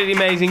absolutely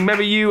amazing.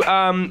 Remember,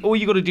 all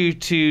you got to do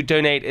to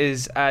donate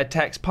is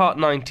text part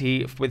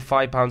 90 with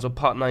 £5 or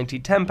part 90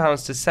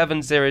 £10 to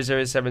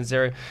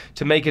 70070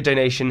 to make a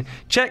donation.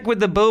 Check with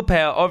the bill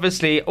payer,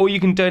 obviously, or you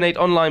can donate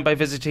online by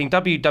visiting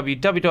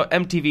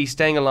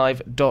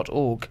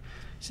www.mtvstayingalive.org.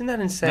 Isn't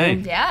that insane?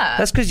 Hey. Yeah.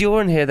 That's because you're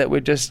in here that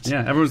we're just... Yeah,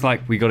 everyone's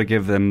like, we got to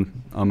give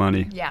them our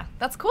money. Yeah,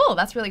 that's cool.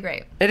 That's really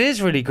great. It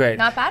is really great.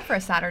 Not bad for a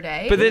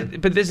Saturday.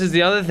 But this is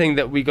the other thing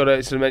that we got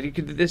to sort of make.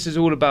 This is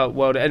all about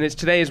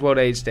today is World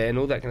AIDS Day and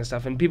all that kind of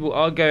stuff. And people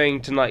are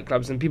going to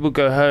nightclubs and people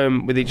go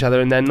home with each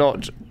other and they're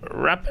not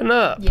wrapping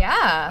up.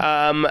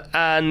 Yeah.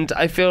 And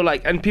I feel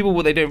like, and people,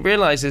 what they don't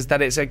realise is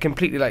that it's a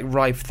completely like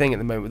rife thing at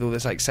the moment with all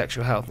this like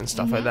sexual health and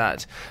stuff like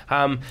that.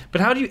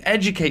 But how do you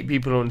educate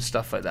people on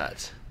stuff like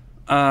that?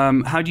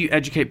 How do you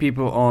educate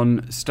people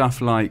on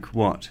stuff like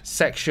what?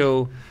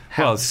 Sexual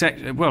health.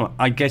 Well,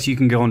 I guess you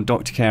can go on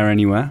Doctor Care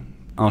Anywhere,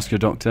 ask your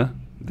doctor.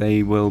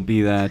 They will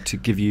be there to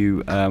give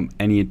you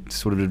any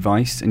sort of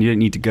advice, and you don't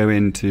need to go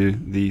into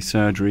the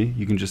surgery.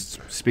 You can just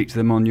speak to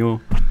them on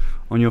your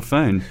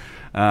phone.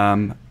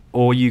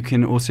 Or you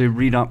can also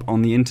read up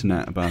on the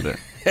internet about it.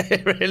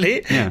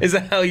 Really? Yeah. Is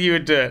that how you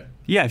would do it?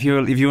 Yeah, if you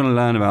want to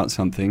learn about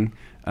something,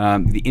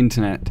 the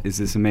internet is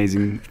this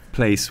amazing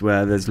place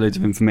where there's loads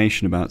of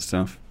information about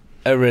stuff.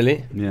 Oh,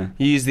 really? Yeah.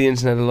 You use the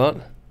internet a lot?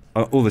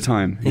 All the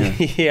time, yeah.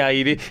 Yeah,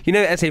 you do. You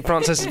know, Etsy,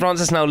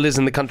 Frances now lives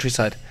in the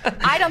countryside.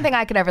 I don't think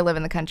I could ever live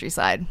in the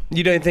countryside.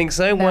 You don't think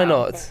so? No. Why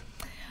not?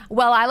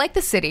 Well, I like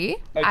the city.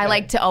 Okay. I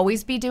like to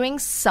always be doing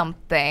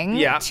something.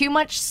 Yeah. Too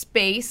much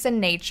space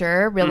and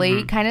nature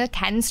really kind of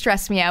can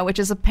stress me out, which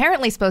is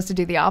apparently supposed to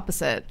do the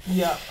opposite.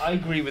 Yeah, I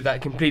agree with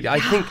that completely. I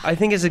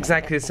think it's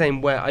exactly the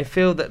same, where I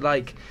feel that,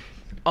 like,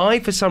 I,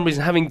 for some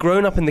reason, having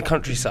grown up in the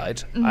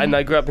countryside, and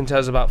I grew up until I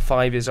was about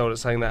 5 years old or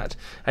something like that,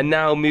 and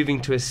now moving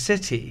to a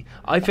city,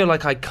 I feel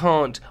like I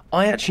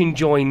actually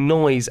enjoy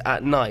noise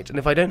at night. And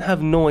if I don't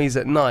have noise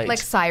at night... Like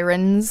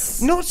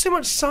sirens? Not so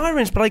much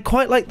sirens, but I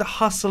quite like the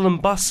hustle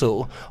and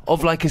bustle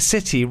of, like, a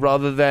city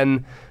rather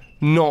than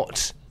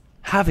not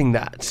having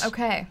that.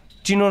 Okay.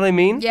 Do you know what I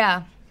mean?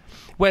 Yeah.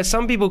 Where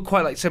some people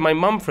quite like... So my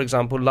mum, for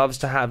example, loves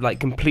to have, like,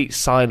 complete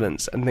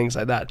silence and things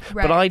like that.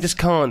 Right. But I just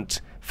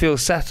can't feel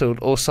settled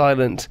or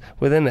silent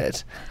within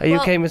it. Are you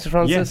okay, Mr.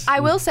 Francis? Yes. I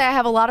will say I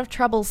have a lot of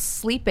trouble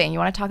sleeping. You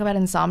want to talk about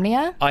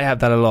insomnia? I have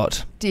that a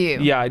lot. Do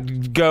you? Yeah,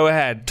 go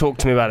ahead. Talk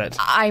to me about it.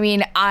 I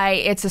mean,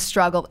 it's a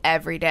struggle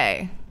every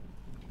day.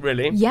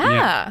 Really?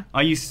 Yeah.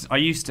 I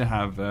used to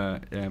have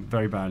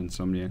very bad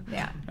insomnia.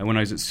 Yeah. And when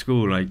I was at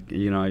school, I'd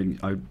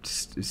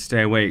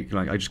stay awake.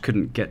 Like, I just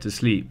couldn't get to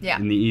sleep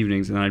in the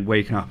evenings, and I'd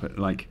wake up at,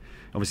 like,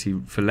 obviously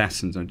for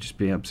lessons, I'd just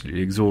be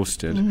absolutely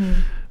exhausted.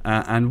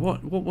 And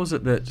what was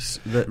it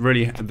that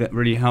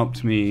really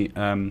helped me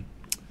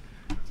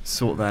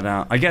sort that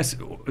out? I guess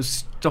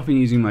stopping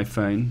using my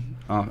phone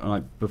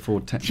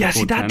before 10. Yeah,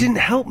 see, that didn't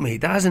help me.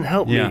 That hasn't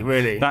helped me,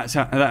 really. That's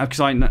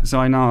because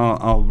I now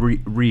I'll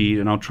read,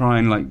 and I'll try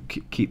and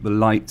like keep the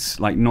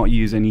lights, like not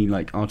use any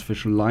like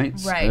artificial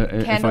lights. Right,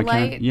 if candlelight.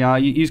 I can. Yeah, I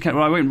use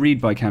candlelight. Well, I won't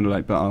read by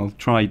candlelight, but I'll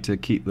try to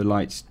keep the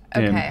lights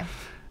dim. Okay.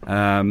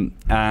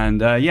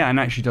 And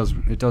actually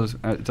it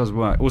does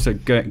work. Also,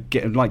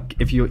 get like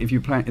if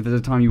there's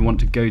a time you want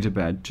to go to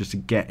bed, just to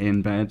get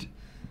in bed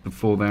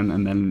before then,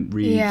 and then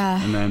read,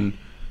 and then.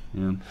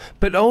 Yeah.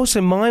 But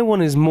also, my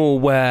one is more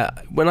where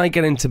when I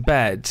get into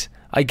bed,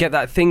 I get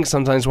that thing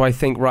sometimes where I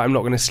think, right, I'm not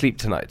going to sleep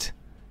tonight.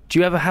 Do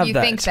you ever have You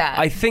that? think that?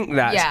 I think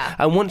that. Yeah.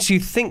 And once you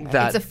think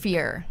that, It's a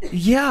fear.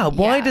 yeah.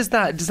 Why Yeah. does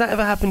that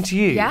ever happen to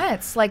you? Yeah,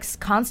 it's like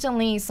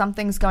constantly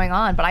something's going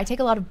on, but I take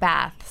a lot of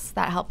baths.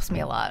 That helps me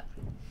a lot.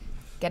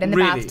 Get in the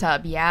Really?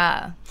 bathtub,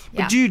 yeah.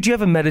 But do you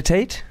ever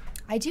meditate?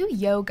 I do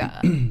yoga,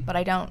 but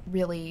I don't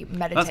really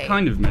meditate. That's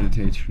kind of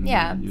meditation.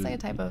 Yeah, it's like a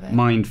type of it.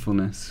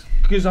 Mindfulness.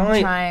 Because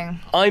Trying.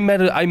 I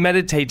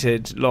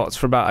meditated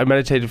lots I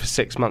meditated for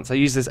 6 months. I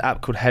used this app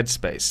called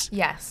Headspace.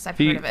 Yes, I've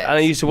heard of it. And I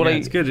used to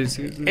It's good.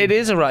 It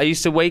is alright. I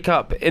used to wake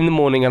up in the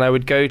morning and I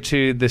would go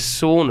to the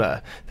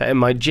sauna that in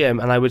my gym,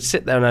 and I would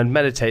sit there and I'd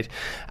meditate,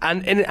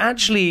 and it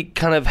actually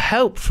kind of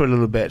helped for a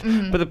little bit.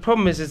 But the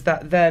problem is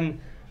that then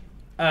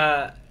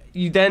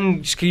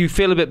you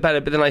feel a bit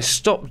better, but then I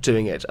stopped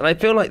doing it, and I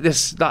feel like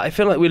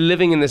we're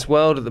living in this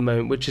world at the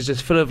moment which is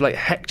just full of like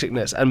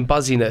hecticness and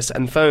buzziness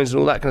and phones and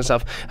all that kind of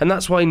stuff, and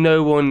that's why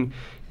no one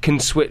can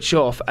switch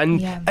off,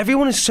 and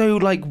everyone is so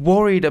like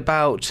worried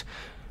about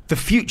the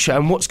future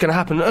and what's going to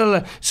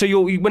happen. So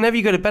whenever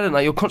you go to bed at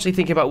night, you're constantly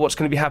thinking about what's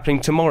going to be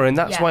happening tomorrow, and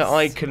that's why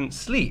I couldn't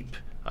sleep.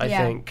 I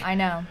think. I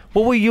know.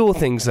 What were your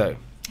things though?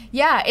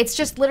 Yeah, it's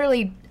just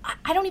literally,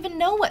 I don't even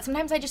know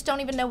sometimes I just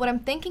don't even know what I'm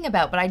thinking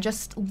about, but I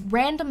just,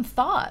 random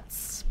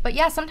thoughts. But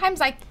yeah,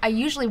 sometimes I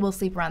usually will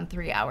sleep around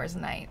 3 hours a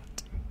night.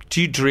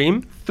 Do you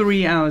dream?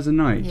 3 hours a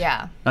night?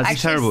 Yeah. That's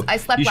Actually, terrible. I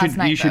slept last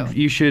night,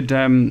 You should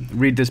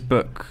read this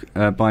book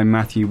by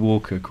Matthew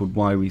Walker called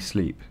Why We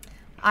Sleep.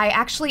 I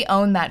actually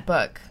own that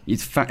book.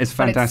 It's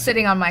fantastic. But it's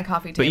sitting on my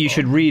coffee table. But you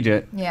should read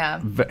it.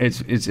 Yeah.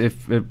 It's a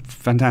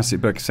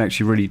fantastic book. It's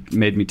actually really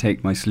made me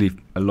take my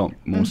sleep a lot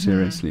more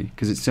seriously,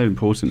 because it's so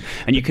important.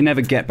 And you can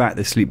never get back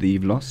the sleep that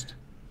you've lost.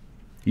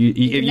 You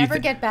can never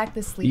get back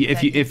the sleep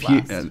that you've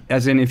lost.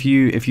 As in, if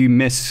you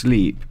miss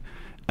sleep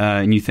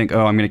and you think,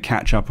 oh, I'm going to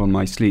catch up on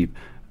my sleep,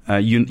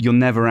 you'll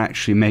never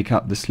actually make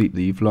up the sleep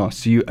that you've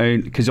lost. So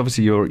because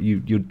obviously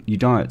you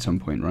die at some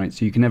point, right?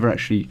 So you can never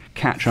actually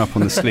catch up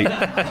on the sleep.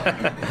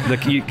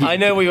 I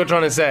know what you're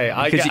trying to say.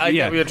 I get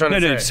what you're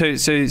trying to say.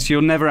 So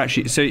you'll never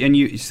actually. So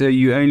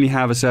you only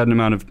have a certain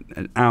amount of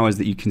hours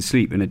that you can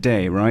sleep in a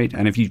day, right?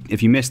 And if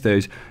you miss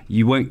those,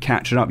 you won't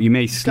catch it up. You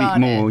may sleep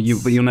more,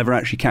 but you'll never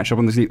actually catch up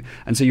on the sleep.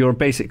 And so you're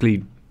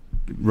basically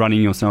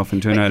running yourself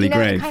into an early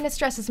grave. It kind of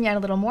stresses me out a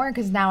little more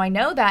because now I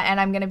know that, and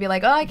I'm going to be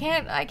like, I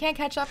can't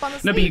catch up on the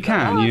sleep. No, but you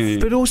can.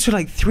 But also,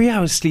 like 3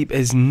 hours sleep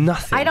is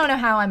nothing. I don't know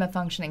how I'm a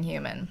functioning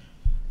human.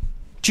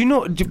 Do you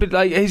not? But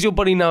like, has your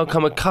body now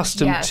become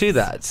accustomed to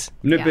that?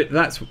 No, but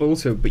that's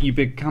also. But you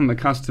become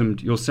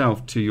accustomed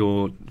yourself to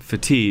your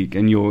fatigue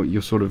and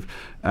your sort of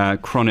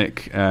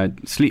chronic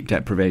sleep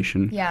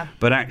deprivation. Yeah.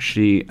 But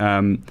actually,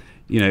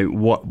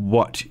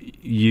 what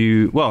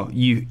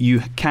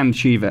you can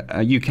achieve.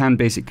 You can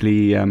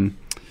basically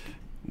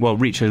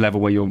reach a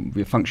level where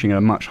you're functioning at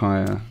a much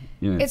higher.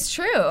 It's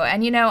true,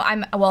 and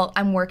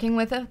I'm working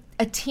with a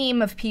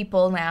team of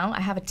people now.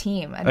 I have a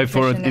team.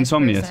 For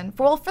insomnia.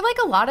 For like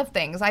a lot of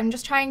things. I'm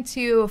just trying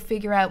to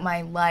figure out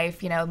my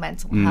life,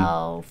 mental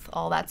health,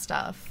 all that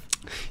stuff.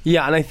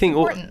 Yeah, and I think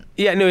important.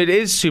 It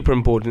is super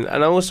important.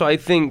 And also I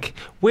think,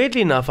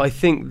 weirdly enough, I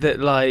think that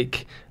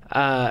like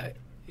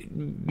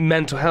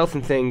mental health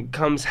and thing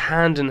comes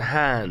hand in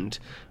hand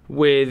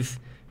with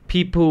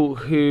people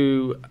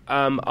who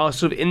are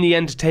sort of in the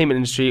entertainment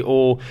industry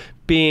or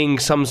being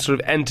some sort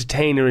of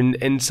entertainer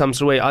in some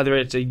sort of way, either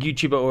it's a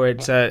YouTuber or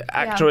it's an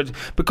actor,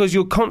 because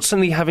you're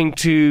constantly having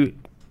to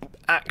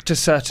act a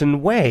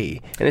certain way,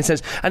 in a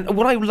sense. And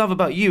what I love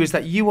about you is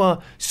that you are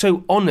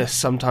so honest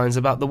sometimes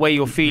about the way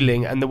you're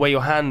feeling and the way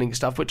you're handling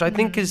stuff, which I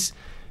think is...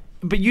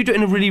 But you do it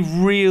in a really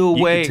real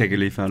way. You can take a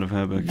leaf out of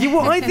her book. Yeah,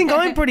 well, I think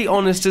I'm pretty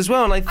honest as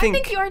well, and I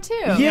think you are too.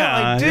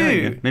 Yeah, I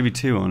do. Yeah. Maybe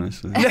too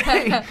honest.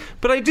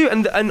 But I do,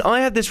 and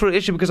I have this real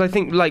issue because I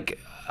think, like,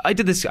 I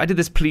did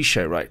this police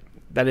show, right?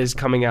 That is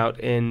coming out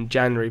in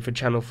January for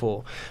Channel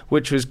 4,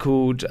 which was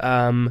called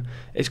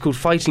it's called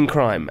Fighting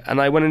Crime,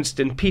 and I went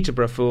in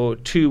Peterborough for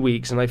 2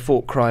 weeks and I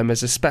fought crime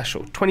as a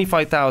special.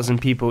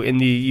 25,000 people in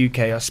the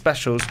UK are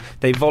specials.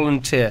 They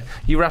volunteer.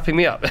 You wrapping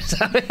me up? It's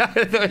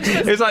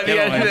like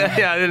the end.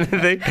 I didn't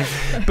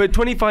think. But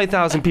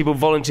 25,000 people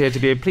volunteer to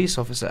be a police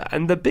officer,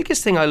 and the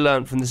biggest thing I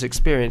learned from this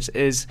experience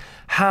is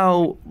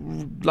how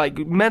like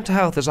mental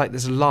health is like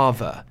this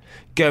lava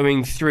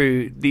going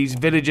through these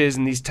villages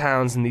and these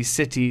towns and these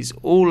cities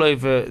all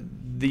over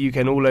the UK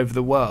and all over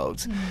the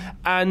world.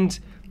 And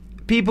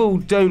people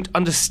don't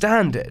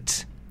understand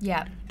it.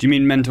 Yeah. Do you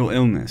mean mental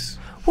illness?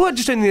 Well, I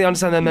just don't think they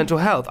understand their mental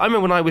health. I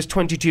remember when I was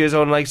 22 years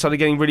old and I started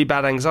getting really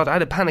bad anxiety. I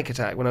had a panic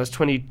attack when I was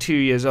 22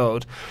 years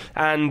old.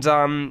 And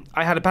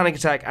I had a panic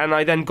attack and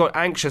I then got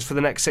anxious for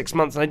the next 6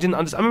 months. And I didn't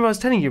understand. I remember I was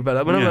telling you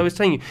about that. I was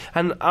telling you.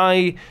 And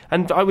I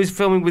was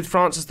filming with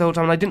Francis the whole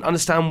time and I didn't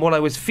understand what I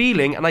was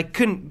feeling. And I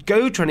couldn't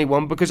go to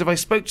anyone because if I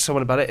spoke to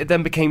someone about it, it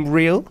then became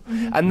real.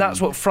 And that's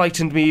what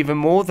frightened me even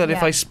more, that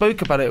if I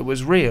spoke about it, it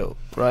was real,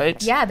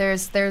 right? Yeah,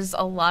 there's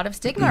a lot of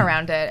stigma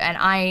around it. And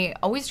I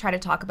always try to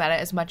talk about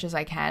it as much as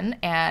I can.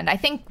 And I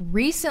think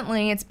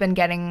recently it's been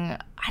getting,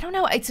 I don't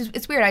know, it's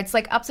weird. It's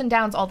like ups and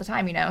downs all the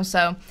time,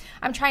 So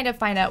I'm trying to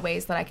find out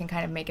ways that I can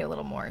kind of make it a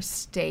little more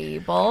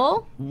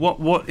stable.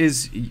 What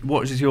is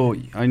your,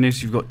 I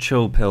notice you've got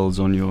chill pills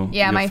on your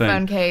Yeah, my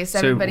phone case. So,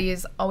 everybody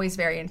is always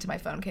very into my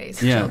phone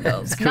case. Yeah, chill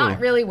pills. cool. Not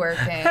really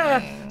working.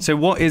 So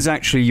what is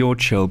actually your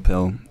chill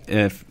pill,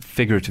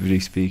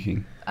 figuratively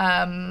speaking?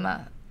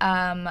 I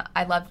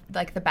love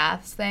like the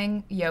baths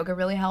thing. Yoga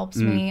really helps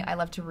me. I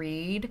love to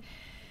read.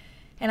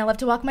 And I love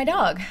to walk my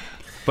dog.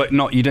 But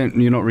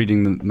you're not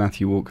reading the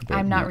Matthew Walker book.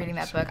 I'm not reading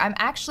that book. I'm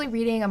actually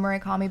reading a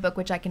Murakami book,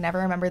 which I can never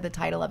remember the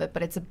title of it,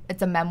 but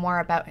it's a memoir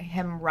about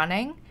him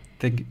running.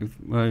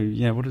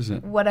 What is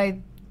it? What I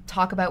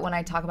talk about when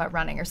I talk about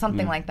running, or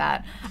something like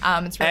that.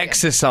 It's really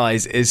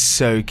exercise is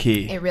so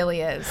key. It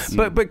really is.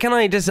 But can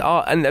I just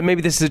and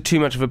maybe this is too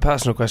much of a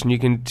personal question. You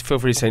can feel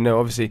free to say no,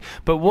 obviously.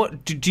 But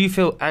what do you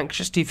feel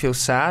anxious? Do you feel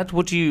sad?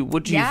 What do you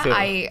feel? Yeah,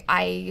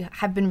 I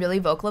have been really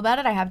vocal about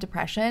it. I have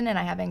depression and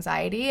I have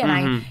anxiety,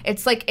 and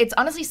it's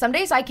honestly some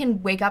days I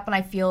can wake up and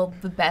I feel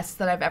the best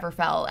that I've ever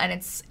felt, and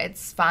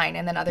it's fine.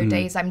 And then other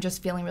days I'm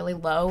just feeling really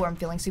low, or I'm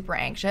feeling super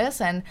anxious,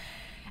 and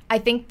I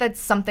think that's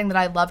something that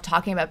I love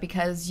talking about,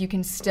 because you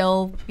can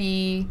still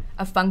be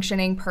a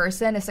functioning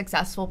person, a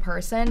successful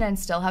person, and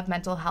still have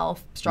mental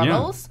health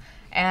struggles.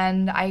 Yeah.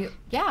 And I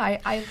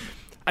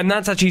and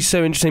that's actually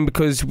so interesting,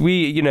 because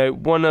we,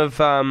 one of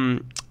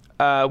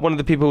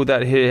the people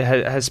that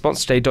has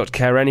sponsored today, Dr.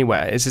 Care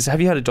Anywhere, is this. Have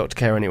you heard of Dr.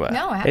 Care Anywhere?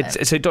 No, I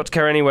haven't. So Dr.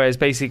 Care Anywhere is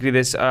basically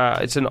this.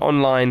 It's an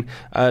online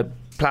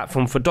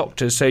platform for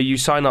doctors. So you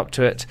sign up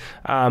to it,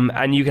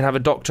 and you can have a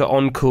doctor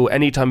on call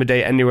any time of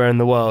day, anywhere in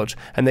the world,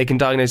 and they can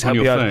diagnose, help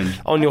you out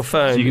on your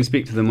phone. So you can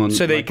speak to them on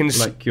so they can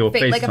like your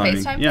FaceTime. Like a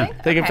FaceTime thing?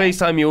 They can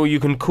FaceTime you, or you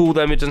can call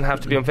them. It doesn't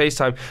have to be on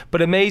FaceTime.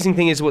 But amazing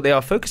thing is what they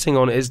are focusing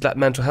on is that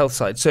mental health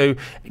side. So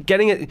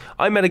getting it.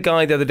 I met a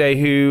guy the other day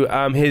who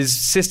his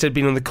sister had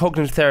been on the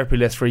cognitive therapy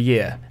list for a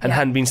year and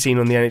hadn't been seen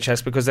on the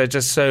NHS because they're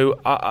just so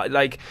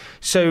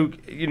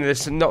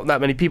there's not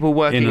that many people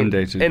working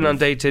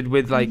inundated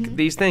with like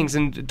these things.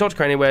 And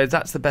Dr. Anywhere,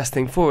 that's the best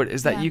thing for it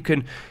is that you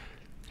can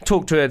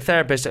talk to a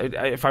therapist,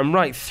 if I'm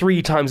right,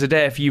 3 times a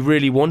day if you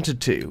really wanted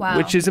to,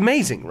 which is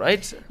amazing,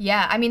 right?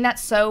 Yeah, I mean,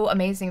 that's so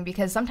amazing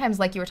because sometimes,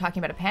 like you were talking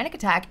about a panic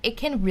attack, it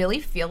can really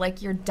feel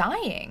like you're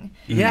dying.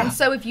 Yeah. And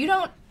so if you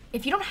don't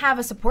have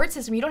a support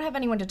system, you don't have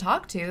anyone to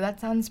talk to, that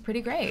sounds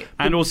pretty great.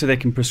 And also they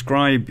can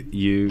prescribe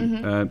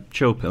you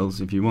chill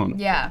pills if you want.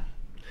 Yeah.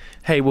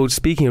 Hey, well,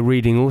 speaking of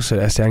reading also,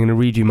 Esther, I'm going to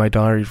read you my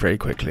diary very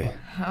quickly.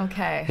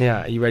 Okay.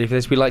 Yeah, are you ready for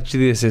this? We like to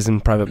do this as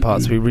in private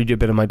parts. We read you a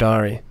bit of my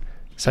diary.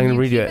 So I'm going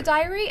to read you keep a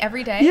diary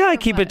every day? Yeah, I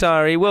keep a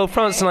diary. Well,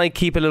 France and I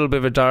keep a little bit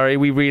of a diary.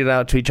 We read it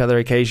out to each other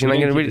occasionally.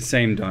 I'm going to read the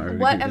same diary.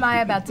 What am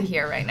I about to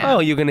hear right now? Oh,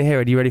 you're going to hear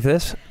it. Are you ready for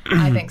this?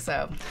 I think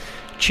so.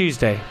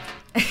 Tuesday.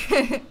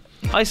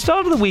 I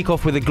started the week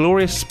off with a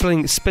glorious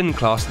spin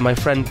class with my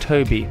friend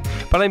Toby,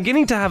 but I'm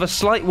beginning to have a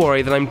slight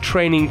worry that I'm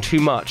training too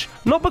much.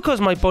 Not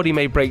because my body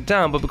may break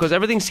down, but because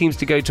everything seems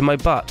to go to my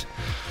butt.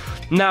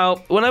 Now,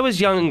 when I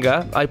was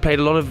younger, I played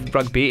a lot of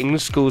rugby,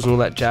 English schools and all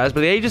that jazz.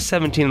 By the age of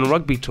 17 on a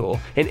rugby tour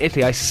in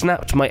Italy, I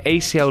snapped my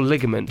ACL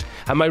ligament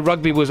and my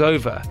rugby was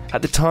over.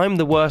 At the time,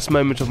 the worst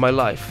moment of my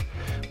life.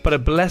 But a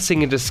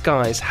blessing in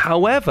disguise.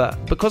 However,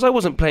 because I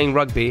wasn't playing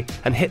rugby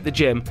and hit the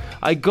gym,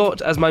 I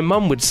got, as my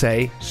mum would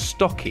say,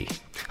 stocky.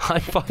 I'm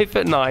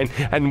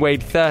 5'9" and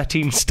weighed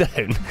 13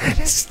 stone.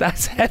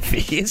 That's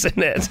heavy, isn't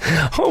it?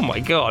 Oh my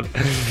God.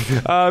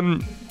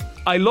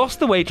 I lost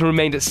the weight and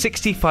remained at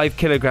 65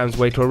 kilograms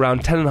weight, or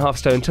around 10.5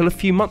 stone, until a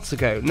few months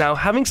ago. Now,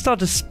 having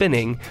started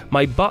spinning,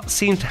 my butt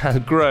seems to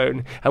have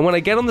grown, and when I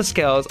get on the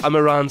scales, I'm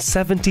around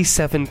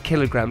 77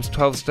 kilograms,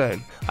 12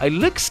 stone. I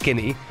look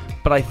skinny,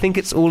 but I think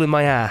it's all in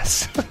my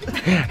ass.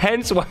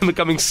 Hence why I'm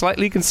becoming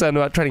slightly concerned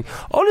about training.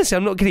 Honestly,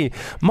 I'm not kidding you.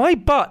 My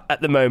butt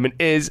at the moment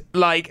is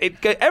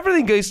like,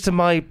 everything goes to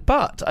my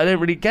butt. I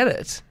don't really get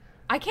it.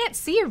 I can't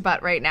see your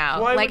butt right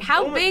now.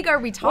 How big are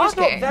we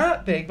talking? Well, it's not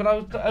that big, but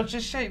I was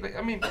just saying.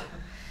 I mean,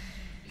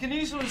 can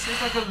you sort of see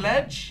it's like a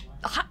ledge?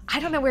 I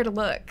don't know where to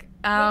look.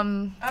 At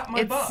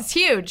my butt. It's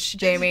huge,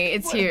 Jamie.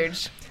 It's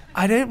huge.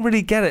 I don't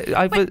really get it.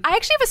 I actually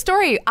have a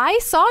story. I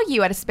saw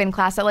you at a spin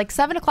class at like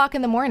 7 o'clock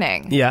in the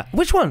morning. Yeah.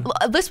 Which one?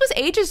 This was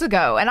ages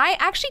ago, and I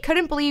actually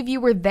couldn't believe you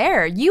were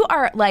there. You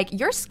are like,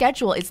 your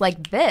schedule is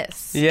like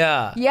this.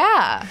 Yeah.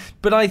 Yeah.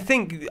 But I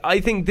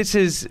think this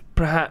is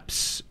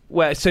perhaps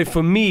where. So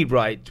for me,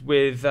 right,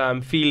 with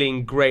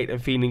feeling great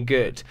and feeling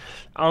good,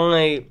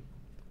 I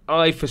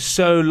for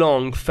so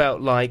long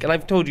felt like, and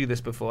I've told you this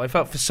before, I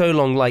felt for so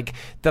long like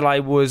that I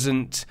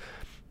wasn't.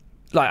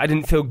 Like, I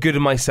didn't feel good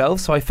in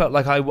myself, so I felt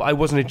like I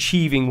wasn't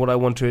achieving what I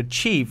want to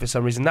achieve for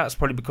some reason. That's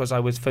probably because I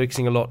was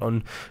focusing a lot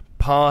on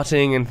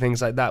partying and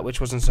things like that,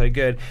 which wasn't so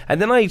good. And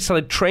then I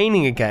started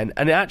training again,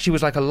 and it actually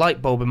was like a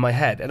light bulb in my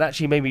head. It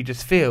actually made me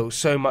just feel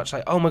so much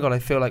like, oh my God, I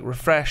feel like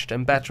refreshed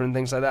and better and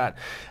things like that.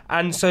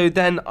 And so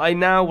then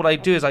what I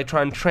do is I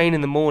try and train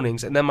in the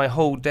mornings, and then my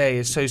whole day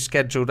is so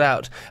scheduled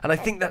out. And I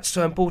think that's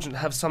so important to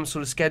have some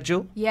sort of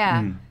schedule.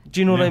 Yeah.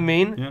 Do you know what I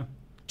mean? Yeah.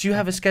 Do you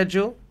have a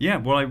schedule? Yeah,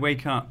 well, I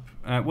wake up.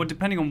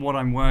 Depending on what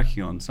I'm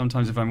working on.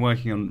 Sometimes if I'm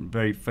working on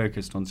very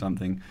focused on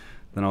something,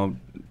 then I'll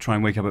try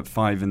and wake up at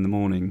 5 in the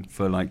morning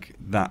for like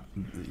that,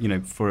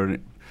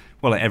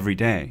 every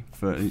day.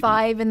 For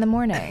 5 in the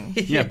morning?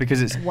 Yeah,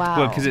 because it's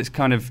because it's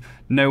kind of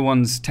no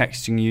one's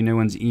texting you, no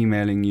one's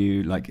emailing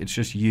you, like it's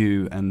just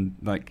you, and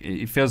like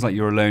it feels like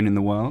you're alone in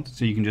the world,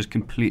 so you can just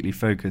completely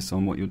focus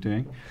on what you're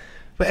doing.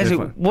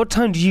 But what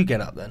time do you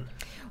get up then?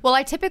 Well,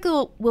 I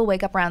typically will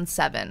wake up around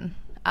 7.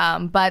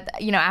 But,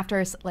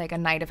 after like a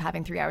night of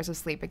having 3 hours of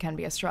sleep, it can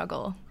be a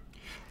struggle.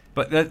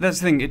 But that's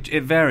the thing,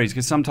 it varies,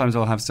 because sometimes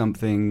I'll have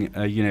something,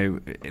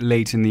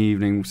 late in the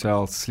evening, so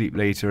I'll sleep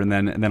later, and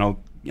then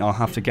I'll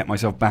have to get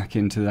myself back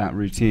into that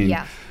routine.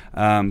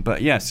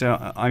 Yeah.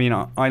 So, I mean,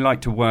 I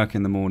like to work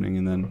in the morning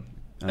and then...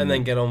 And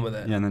then get on with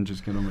it. Yeah, and then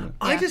just get on with it.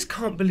 I just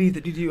can't believe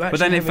that you actually...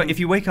 But then if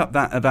you wake up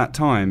at that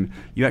time,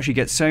 you actually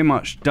get so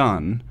much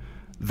done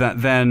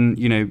that then,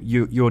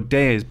 your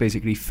day is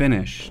basically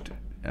finished.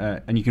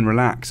 And you can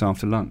relax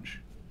after lunch.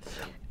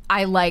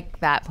 I like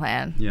that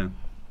plan. Yeah.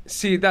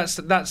 See, that's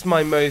one of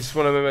my most.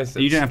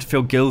 You don't have to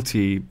feel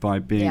guilty by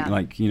being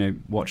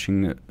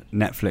watching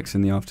Netflix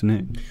in the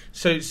afternoon.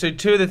 So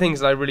two of the things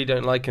that I really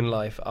don't like in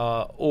life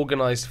are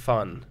organised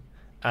fun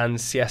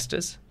and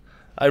siestas.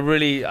 I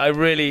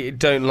really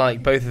don't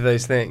like both of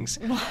those things.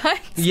 What?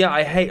 Yeah,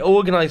 I hate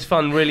organised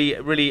fun.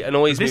 Really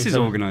annoys me. This is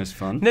organised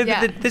fun. No,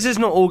 this is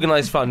not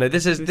organised fun. No,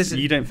 this is.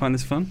 You don't find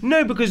this fun?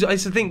 No, because I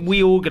think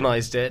we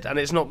organised it, and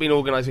it's not been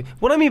organised.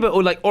 What I mean by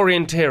like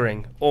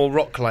orienteering or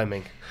rock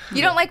climbing.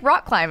 You don't like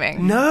rock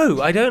climbing?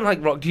 No, I don't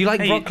like rock. Do you like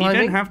rock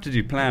climbing? You don't have to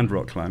do planned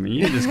rock climbing.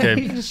 You can just go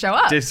You can just show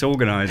up.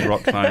 disorganized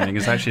rock climbing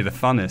is actually the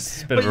funnest.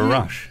 It's a bit of a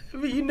rush.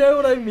 But you know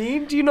what I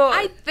mean? Do you not?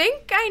 I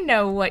think I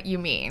know what you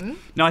mean.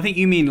 No, I think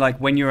you mean like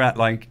when you're at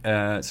like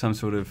some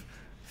sort of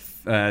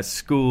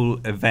school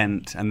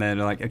event and they're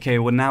like, okay,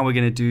 well now we're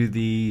going to do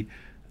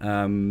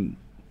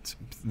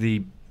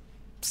the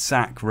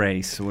sack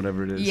race or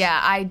whatever it is. Yeah,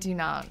 I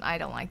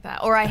don't like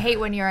that. Or I hate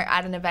when you're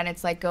at an event,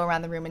 it's like go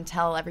around the room and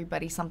tell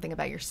everybody something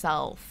about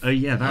yourself. Oh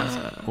yeah,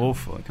 that's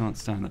awful. I can't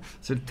stand that.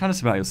 So tell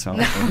us about yourself.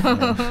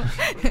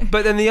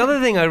 But then the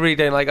other thing I really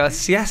don't like are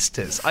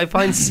siestas. I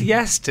find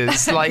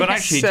siestas like... But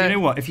actually, do you know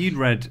what? If you'd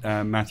read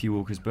Matthew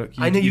Walker's book...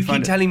 I know you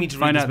keep telling me to read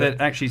find this out book.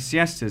 that actually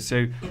siestas...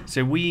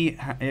 So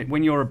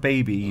when you're a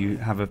baby, you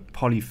have a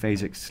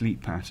polyphasic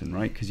sleep pattern,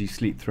 right? Because you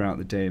sleep throughout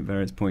the day at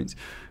various points.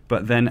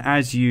 But then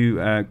as you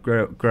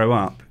grow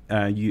up,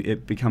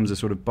 it becomes a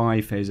sort of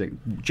biphasic.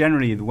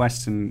 Generally, in the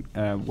Western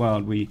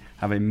world, we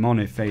have a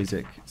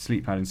monophasic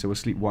sleep pattern, so we'll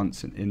sleep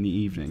once in the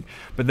evening.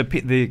 But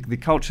the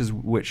cultures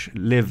which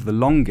live the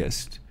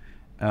longest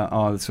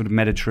are the sort of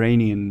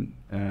Mediterranean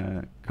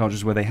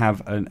cultures where they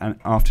have an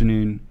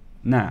afternoon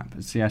nap,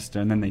 a siesta,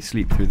 and then they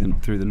sleep through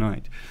the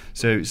night.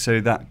 So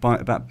that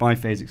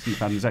biphasic sleep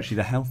pattern is actually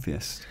the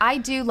healthiest. I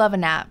do love a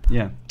nap.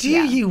 Yeah. Do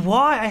you?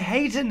 Why? I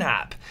hate a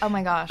nap. Oh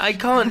my gosh. I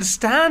can't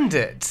stand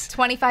it.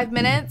 25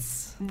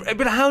 minutes.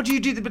 But how do you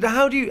do that? But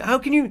how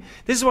can you...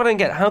 This is what I don't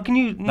get. How can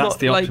you not... That's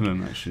the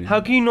optimum, actually.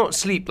 How can you not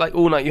sleep like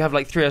all night? You have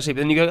like 3 hours sleep,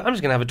 and then you go, I'm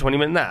just going to have a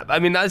 20-minute nap. I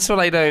mean, that's what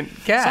I don't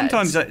get.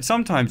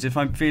 Sometimes if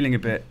I'm feeling a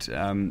bit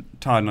tired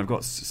and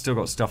I've still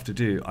got stuff to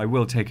do, I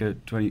will take a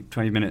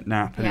 20-minute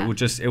nap, and it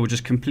will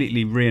just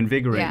completely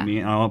reinvigorate me,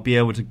 and I'll be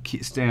able to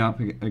stay up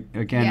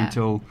again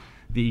until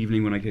the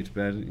evening when I go to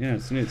bed. Yeah,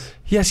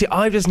 Yeah, see,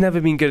 I've just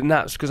never been good at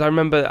naps, because I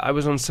remember I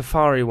was on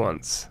safari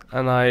once,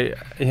 and I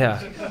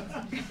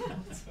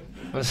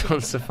was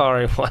on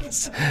safari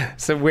once,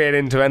 so weird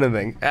into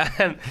anything,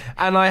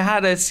 and I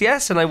had a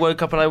siesta, and I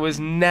woke up and I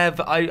was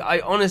never, I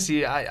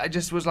honestly, I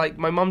just was like,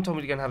 my mum told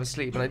me to go and have a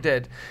sleep, and I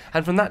did,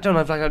 and from that time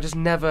I just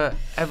never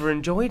ever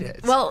enjoyed it.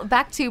 Well,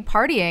 back to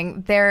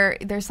partying,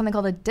 there's something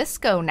called a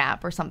disco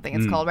nap or something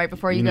it's called, right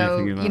before you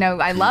go,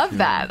 I love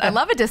that. I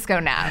love a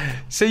disco nap.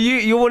 So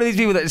you're one of these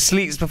people that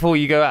sleeps before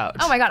you go out?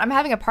 Oh my God, I'm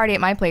having a party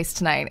at my place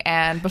tonight,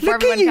 and before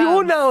Look everyone at you, comes...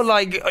 you're now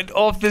like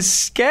off the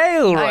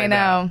scale right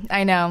now.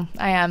 I know,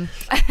 I am.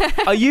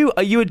 Are you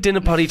a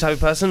dinner party type of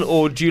person,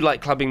 or do you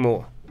like clubbing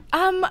more?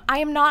 I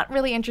am not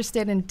really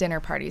interested in dinner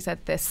parties in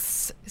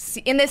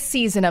this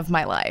season of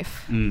my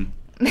life. I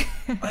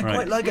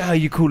quite like how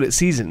you call it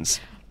seasons.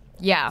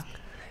 Yeah.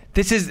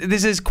 This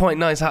is quite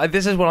nice.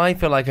 This is what I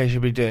feel like I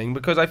should be doing,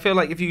 because I feel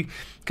like if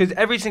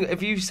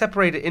you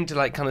separate it into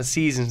like kind of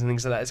seasons and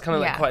things like that, it's kind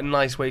of like quite a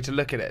nice way to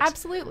look at it.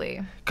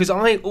 Absolutely. Because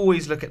I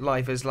always look at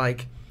life as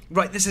like,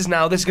 right, this is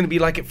now, this is going to be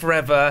like it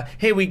forever,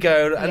 here we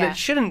go, and it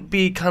shouldn't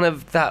be kind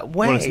of that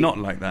way. Well, it's not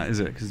like that, is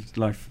it? Because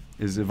life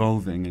is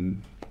evolving.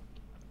 And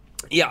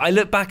yeah, I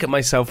look back at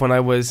myself when I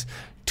was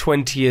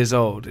 20 years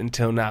old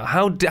until now.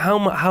 How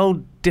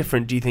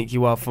different do you think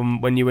you are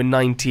from when you were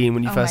 19,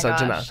 when you first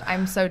started now?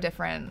 I'm so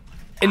different.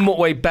 In what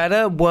way?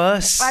 Better?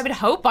 Worse? I would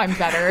hope I'm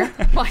better.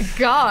 My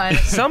God.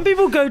 Some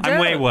people go down.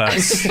 I'm way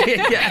worse.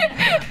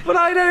 Yeah. But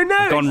I don't know.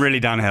 I've gone really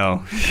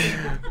downhill.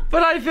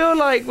 But I feel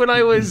like when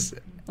I was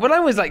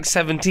like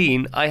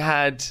 17,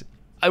 I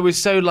was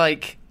so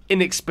like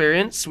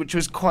inexperienced, which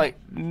was quite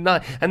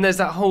nice. And there's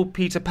that whole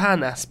Peter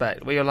Pan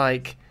aspect where you're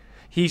like,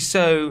 he's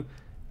so...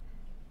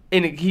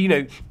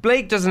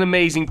 Blake does an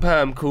amazing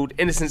poem called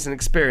Innocence and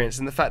Experience,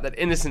 and the fact that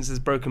innocence is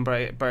broken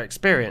by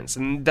experience,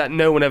 and that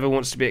no one ever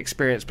wants to be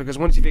experienced, because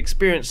once you've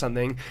experienced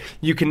something,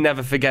 you can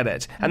never forget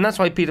it. And that's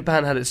why Peter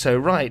Pan had it so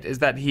right, is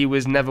that he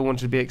was never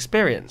wanted to be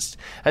experienced.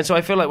 And so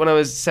I feel like when I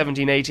was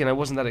 17, 18, I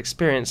wasn't that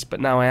experienced, but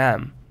now I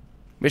am.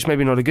 Which may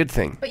be not a good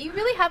thing. But you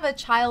really have a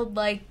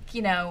childlike,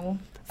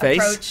 face.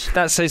 Approach.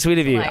 That's so sweet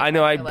of you. I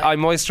know I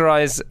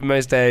moisturize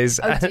most days.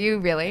 Oh, do you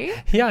really?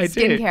 Yeah, I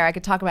do. Skincare, I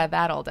could talk about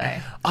that all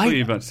day. I thought you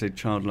were about to say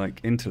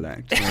childlike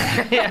intellect.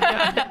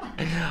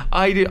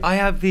 I do. I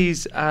have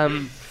these.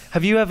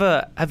 Have you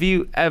ever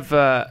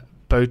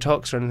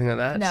Botox or anything like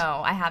that?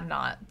 No, I have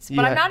not.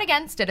 But I'm not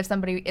against it if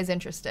somebody is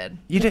interested.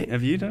 You do?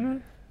 Have you done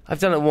it? I've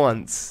done it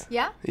once.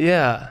 Yeah?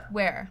 Yeah.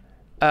 Where?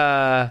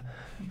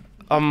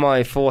 On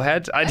my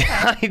forehead.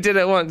 I did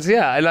it once,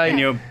 yeah.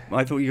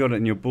 I thought you got it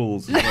in your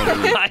balls.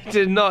 I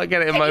did not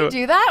get it in my... Can you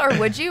do that, or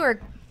would you, or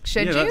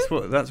should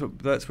you?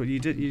 That's what you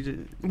did. You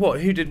did.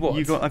 What? Who did what?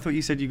 I thought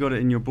you said you got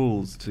it in your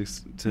balls to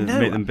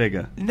make them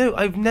bigger. No,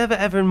 I've never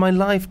ever in my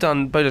life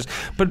done Botox.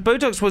 But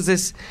Botox was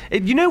this...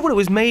 you know what it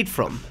was made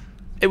from?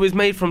 It was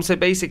made from, so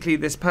basically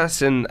this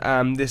person,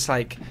 this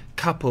like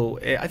couple,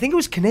 I think it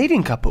was a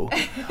Canadian couple.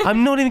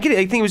 I'm not even kidding.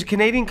 I think it was a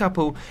Canadian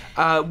couple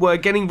were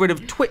getting rid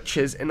of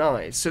twitches in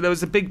eyes. So there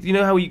was a big, you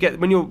know how you get,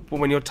 when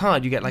you're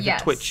tired, you get like a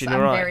twitch in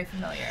your eye. Yes, I'm very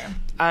familiar.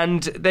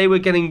 and they were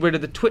getting rid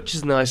of the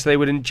twitches in the eyes, so they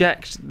would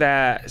inject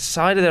their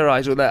side of their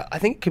eyes, or I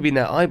think it could be in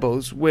their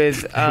eyeballs,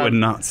 with... they were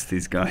nuts,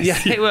 these guys. Yeah,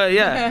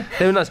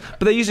 they were nuts.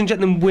 But they used to inject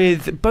them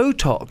with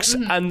Botox,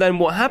 and then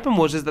what happened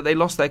was that they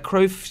lost their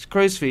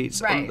crow's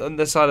feet on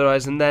the side of their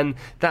eyes, and then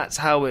that's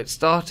how it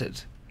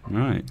started.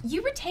 Right.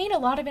 You retain a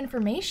lot of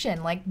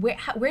information. Like,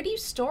 where do you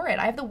store it?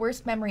 I have the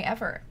worst memory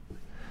ever.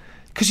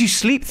 Because you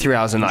sleep 3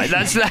 hours a night.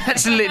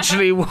 That's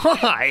literally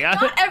why.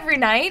 Not every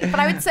night, but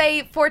I would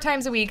say 4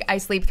 times a week I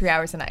sleep 3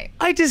 hours a night.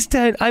 I just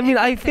don't. I mean,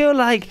 I feel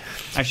like...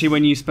 Actually,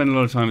 when you spend a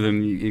lot of time with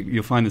them,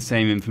 you'll find the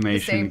same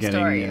information. The same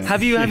stories.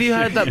 Have you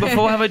heard that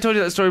before? Have I told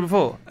you that story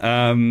before?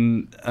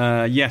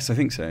 Yes, I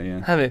think so,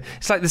 yeah. Have you?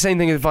 It's like the same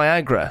thing with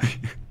Viagra.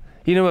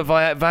 You know what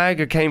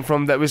Viagra came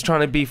from, that was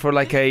trying to be for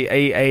like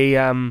a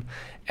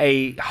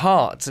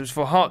heart. So it was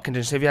for heart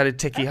condition. So if you had a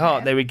ticky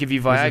heart, they would give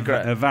you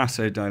Viagra. A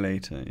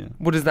vasodilator, yeah.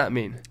 What does that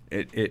mean?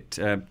 It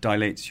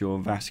dilates your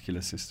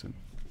vascular system.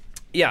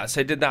 Yeah,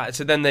 so it did that.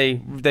 So then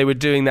they were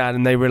doing that,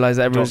 and they realised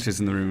that everyone... Doctors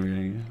in the room were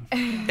going,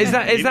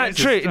 yeah. Is that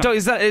true?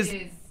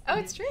 Oh,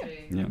 it's true.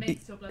 Yeah. It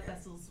makes your blood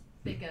vessels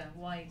bigger,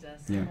 wider,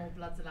 so more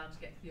blood's allowed to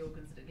get to the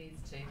organs that it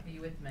needs to. Are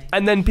you with me?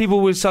 And then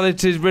people started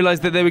to realise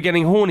that they were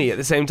getting horny at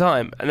the same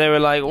time, and they were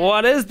like,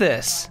 "What is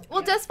this?"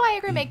 Well, does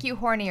Viagra make you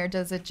horny, or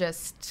does it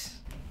just?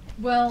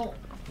 Well,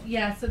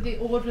 yeah. So the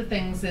order of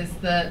things is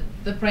that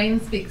the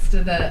brain speaks to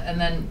and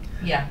then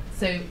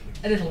so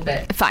a little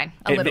bit. Fine,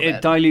 a little bit.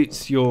 It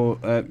dilutes your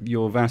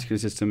vascular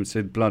system,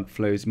 so blood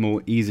flows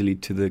more easily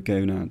to the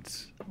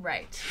gonads.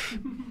 Right.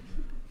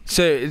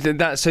 So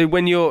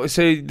when your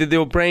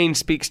brain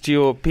speaks to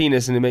your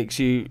penis and it makes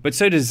you... But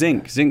so does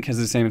zinc. Zinc has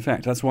the same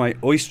effect. That's why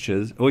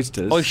oysters are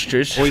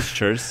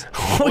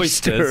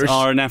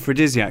an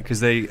aphrodisiac,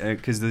 because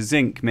the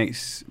zinc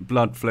makes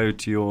blood flow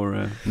to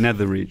your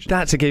nether region.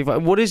 That's okay.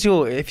 What is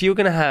if you're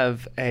going to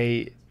have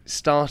a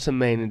starter,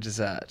 main, and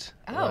dessert?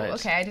 Oh, right?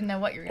 Okay. I didn't know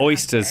what you were going to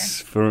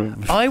Oysters for.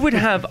 I would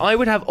have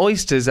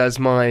oysters as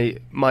my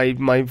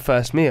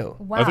first meal.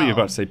 Wow. I thought you were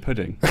about to say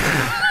pudding.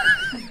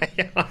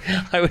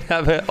 I would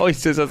have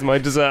oysters as my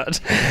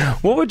dessert.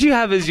 What would you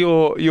have as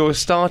your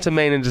starter,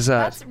 main, and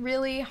dessert? That's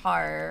really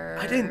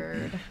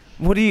hard.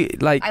 What do you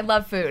like? I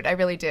love food. I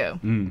really do.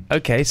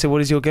 Okay, so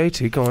what is your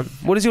go-to? Go on.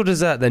 What is your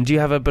dessert then? Do you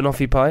have a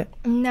banoffee pie?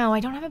 No,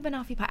 I don't have a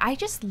banoffee pie. I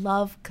just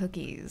love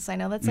cookies. I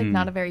know that's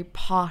not a very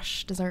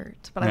posh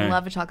dessert, but I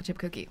love a chocolate chip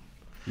cookie.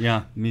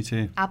 Yeah, me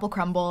too. Apple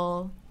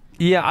crumble.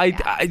 Yeah,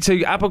 so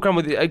apple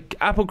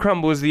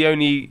crumble is the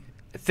only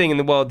thing in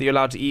the world that you're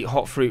allowed to eat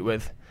hot fruit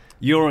with.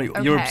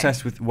 You're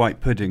obsessed with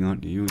white pudding,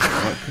 aren't you?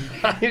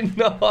 I'm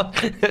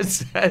not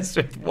obsessed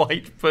with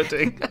white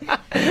pudding.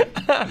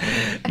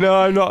 No,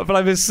 I'm not, but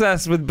I'm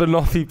obsessed with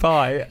banoffee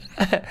pie.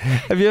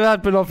 Have you ever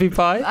had banoffee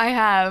pie? I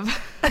have.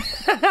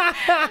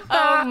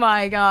 Oh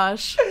my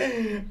gosh.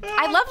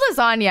 I love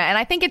lasagna, and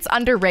I think it's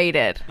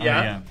underrated.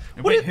 Yeah.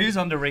 Wait, who's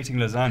underrating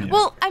lasagna?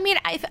 Well, I mean,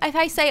 if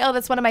I say,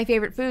 that's one of my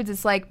favorite foods,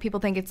 it's like people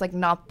think it's like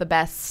not the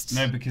best.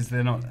 No, because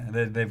they're not.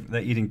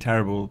 They're eating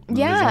terrible.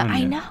 Yeah, lasagna.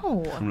 I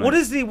know.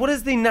 Right. What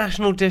is the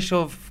national dish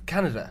of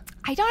Canada?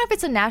 I don't know if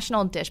it's a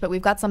national dish, but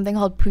we've got something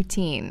called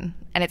poutine,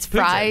 and it's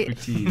fried.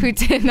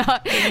 Poutine.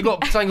 Not. You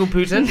got something called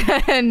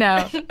poutine?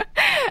 No.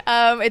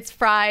 It's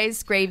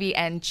fries, gravy,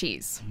 and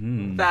cheese.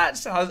 That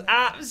sounds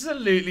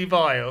absolutely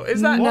vile.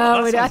 Is that?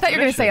 No, That I thought you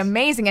were going to say delicious.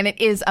 amazing, and it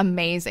is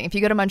amazing. If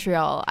you go to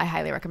Montreal, I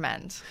highly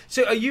recommend.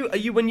 So are you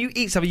when you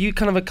eat stuff? Are you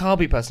kind of a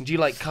carby person? Do you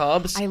like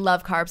carbs? I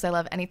love carbs. I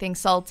love anything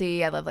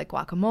salty. I love like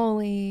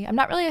guacamole. I'm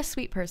not really a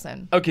sweet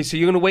person. Okay, so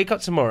you're going to wake up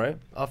tomorrow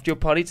after your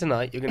party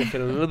tonight. You're going to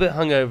feel a little bit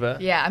hungover.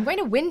 Yeah, I'm going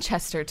to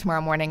Winchester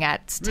tomorrow morning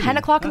at 10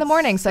 o'clock in the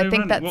morning, so I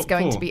think random. that's What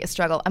going for? to be a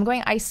struggle. I'm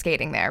going ice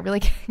skating there.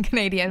 Really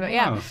Canadian, but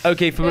yeah.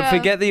 Okay,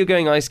 forget that you're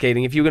going ice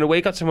skating. If you're going to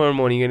wake up tomorrow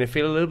morning, you're going to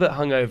feel a little bit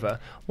hungover.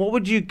 What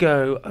would you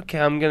go? Okay,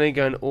 I'm going to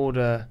go and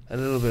order a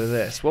little bit of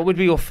this. What would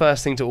be your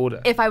first thing to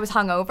order? If I was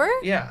hungover?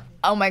 Yeah.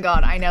 Oh my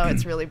God, I know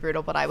it's really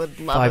brutal, but I would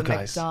love Five a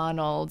Guys.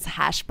 McDonald's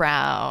hash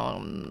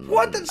brown.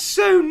 What? That's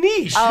so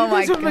niche. Oh Who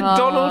my goes with God.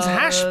 McDonald's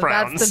hash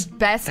browns? That's the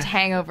best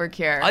hangover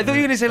cure. I thought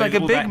you were going to say like a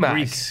All Big that Mac.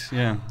 Grease.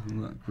 Yeah,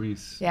 all that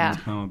grease. Yeah. and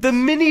carbs. The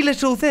mini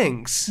little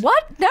things.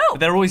 What? No.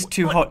 They're always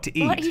too hot to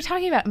eat. What are you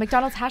talking about?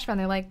 McDonald's hash brown,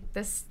 they're like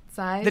this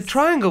size. The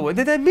triangle one.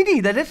 They're mini.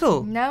 They're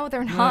little. No,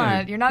 they're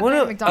not. You're not What going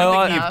a- to McDonald's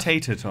oh, Thinking enough. of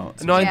tater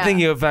tots. No, I'm Yeah.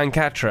 thinking of Van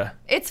Catra.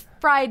 It's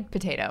fried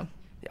potato.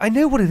 I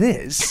know what it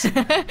is. You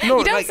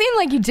don't seem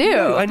like you do.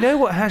 No, I know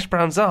what hash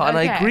browns are, and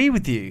I Okay. agree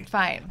with you.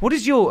 Fine. What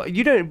is your?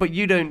 You don't I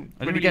really don't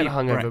get eat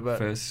hungover,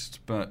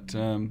 breakfast, but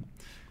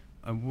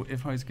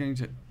if I was going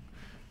to,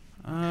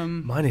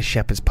 Mine is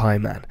shepherd's pie,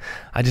 man.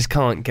 I just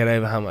can't get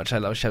over how much I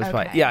love shepherd's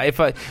pie. Okay. Yeah,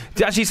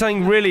 it's actually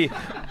something really,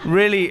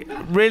 really,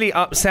 really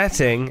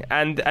upsetting,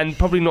 and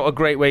probably not a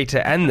great way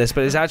to end this,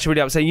 but it's actually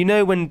really upsetting. You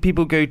know when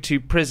people go to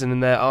prison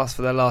and they're asked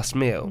for their last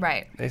meal?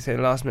 Right. They say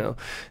the last meal.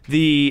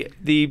 The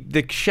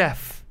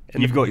chef...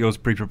 you've got yours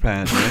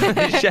pre-prepared.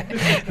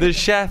 Right? the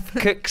chef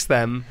cooks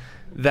them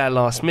their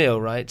last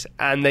meal, right?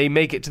 And they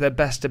make it to their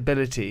best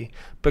ability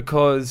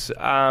because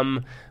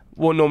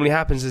what normally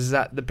happens is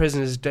that the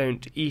prisoners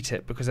don't eat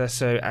it because they're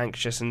so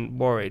anxious and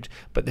worried,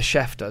 but the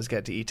chef does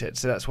get to eat it,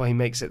 so that's why he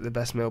makes it the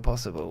best meal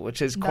possible,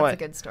 which is quite...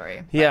 That's a good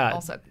story. Yeah.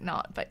 Also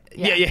not, but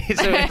Yeah,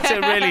 it's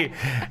a really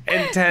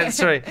intense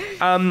story.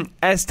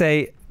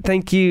 Estee,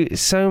 thank you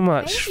so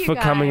much for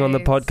coming on the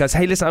podcast.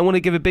 Hey, listen, I want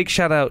to give a big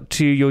shout out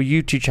to your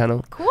YouTube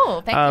channel.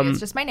 Cool, thank you. It's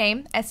just my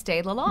name,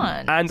 Estee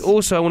Lalonde. And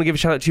also I want to give a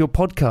shout out to your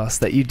podcast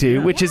that you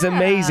do, which is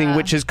amazing,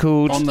 which is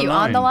called... On the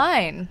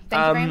Line.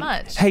 Thank you very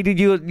much. Hey, dude,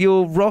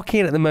 you're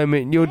rocking it at the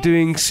moment. You're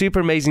doing super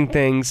amazing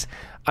things.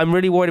 I'm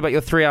really worried about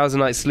your 3 hours a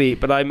night sleep,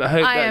 but I am too,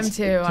 honestly.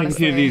 Take a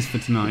few of these for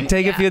tonight.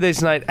 Take a few of those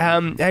tonight.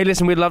 Hey,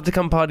 listen, we'd love to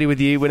come party with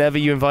you whenever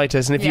you invite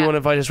us, and if you want to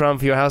invite us around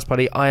for your house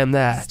party, I am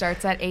there.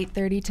 Starts at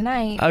 8:30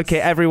 tonight. Okay,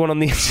 everyone on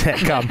the internet,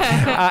 come.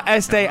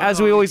 Estee,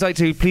 as we always like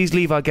to, please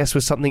leave our guests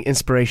with something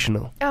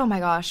inspirational. Oh my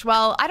gosh.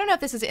 Well, I don't know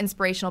if this is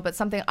inspirational, but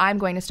something I'm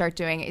going to start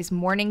doing is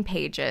morning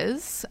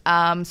pages.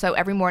 So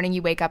every morning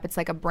you wake up, it's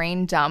like a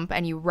brain dump,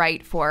 and you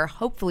write for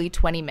hopefully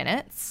 20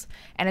 minutes,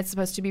 and it's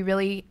supposed to be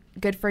really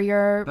good for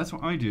your... That's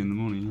what I do in the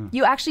morning, yeah.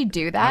 You actually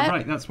do that?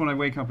 Right, that's when I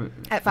wake up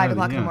at 5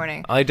 o'clock in the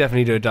morning. I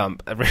definitely do a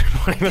dump every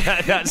morning.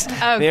 That's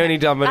the only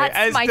dump I do.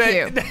 That's my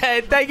cue.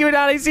 Thank you,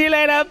 darling. See you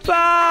later.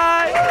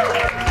 Bye!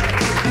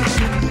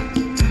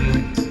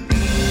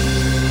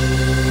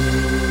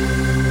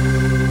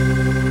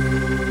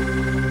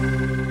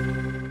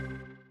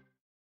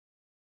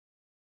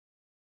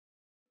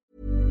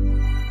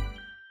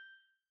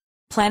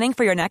 Planning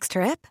for your next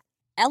trip?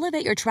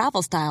 Elevate your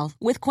travel style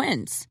with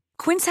Quince.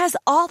 Quince has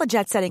all the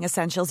jet-setting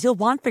essentials you'll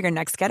want for your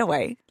next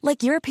getaway,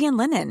 like European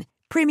linen,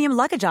 premium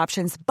luggage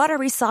options,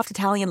 buttery soft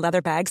Italian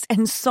leather bags,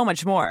 and so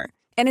much more.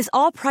 And is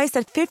all priced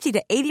at 50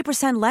 to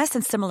 80% less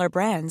than similar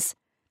brands.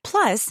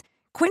 Plus,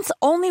 Quince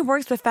only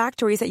works with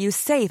factories that use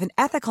safe and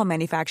ethical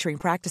manufacturing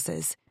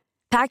practices.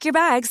 Pack your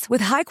bags with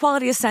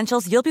high-quality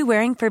essentials you'll be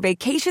wearing for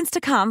vacations to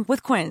come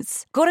with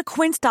Quince. Go to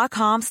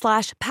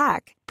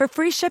quince.com/pack for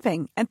free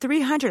shipping and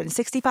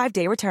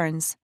 365-day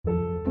returns.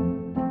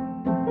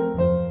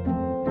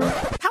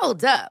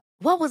 Hold up.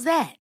 What was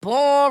that?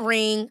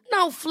 Boring.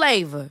 No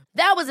flavor.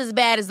 That was as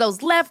bad as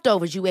those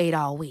leftovers you ate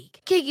all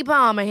week. Keke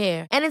Palmer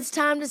here, and it's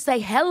time to say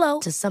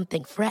hello to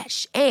something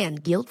fresh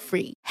and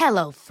guilt-free.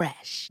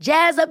 HelloFresh.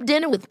 Jazz up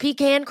dinner with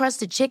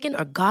pecan-crusted chicken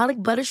or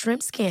garlic butter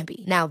shrimp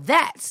scampi. Now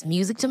that's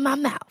music to my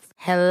mouth.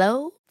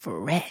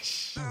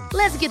 HelloFresh.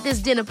 Let's get this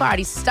dinner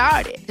party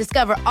started.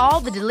 Discover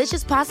all the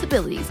delicious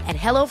possibilities at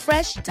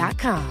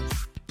HelloFresh.com.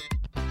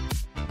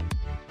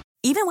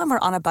 Even when we're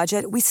on a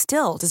budget, we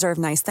still deserve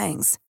nice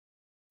things.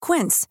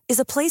 Quince is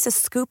a place to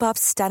scoop up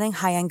stunning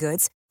high-end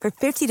goods for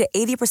 50 to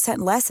 80%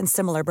 less than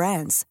similar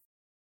brands.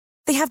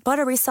 They have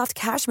buttery soft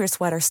cashmere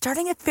sweaters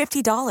starting at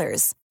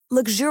 $50,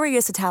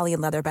 luxurious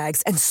Italian leather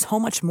bags, and so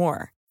much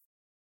more.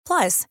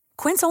 Plus,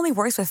 Quince only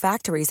works with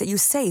factories that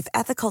use safe,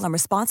 ethical, and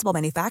responsible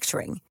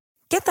manufacturing.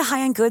 Get the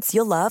high-end goods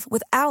you'll love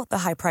without the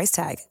high price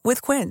tag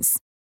with Quince.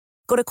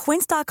 Go to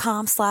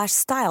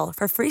quince.com/style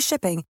for free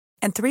shipping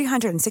and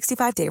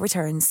 365-day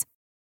returns.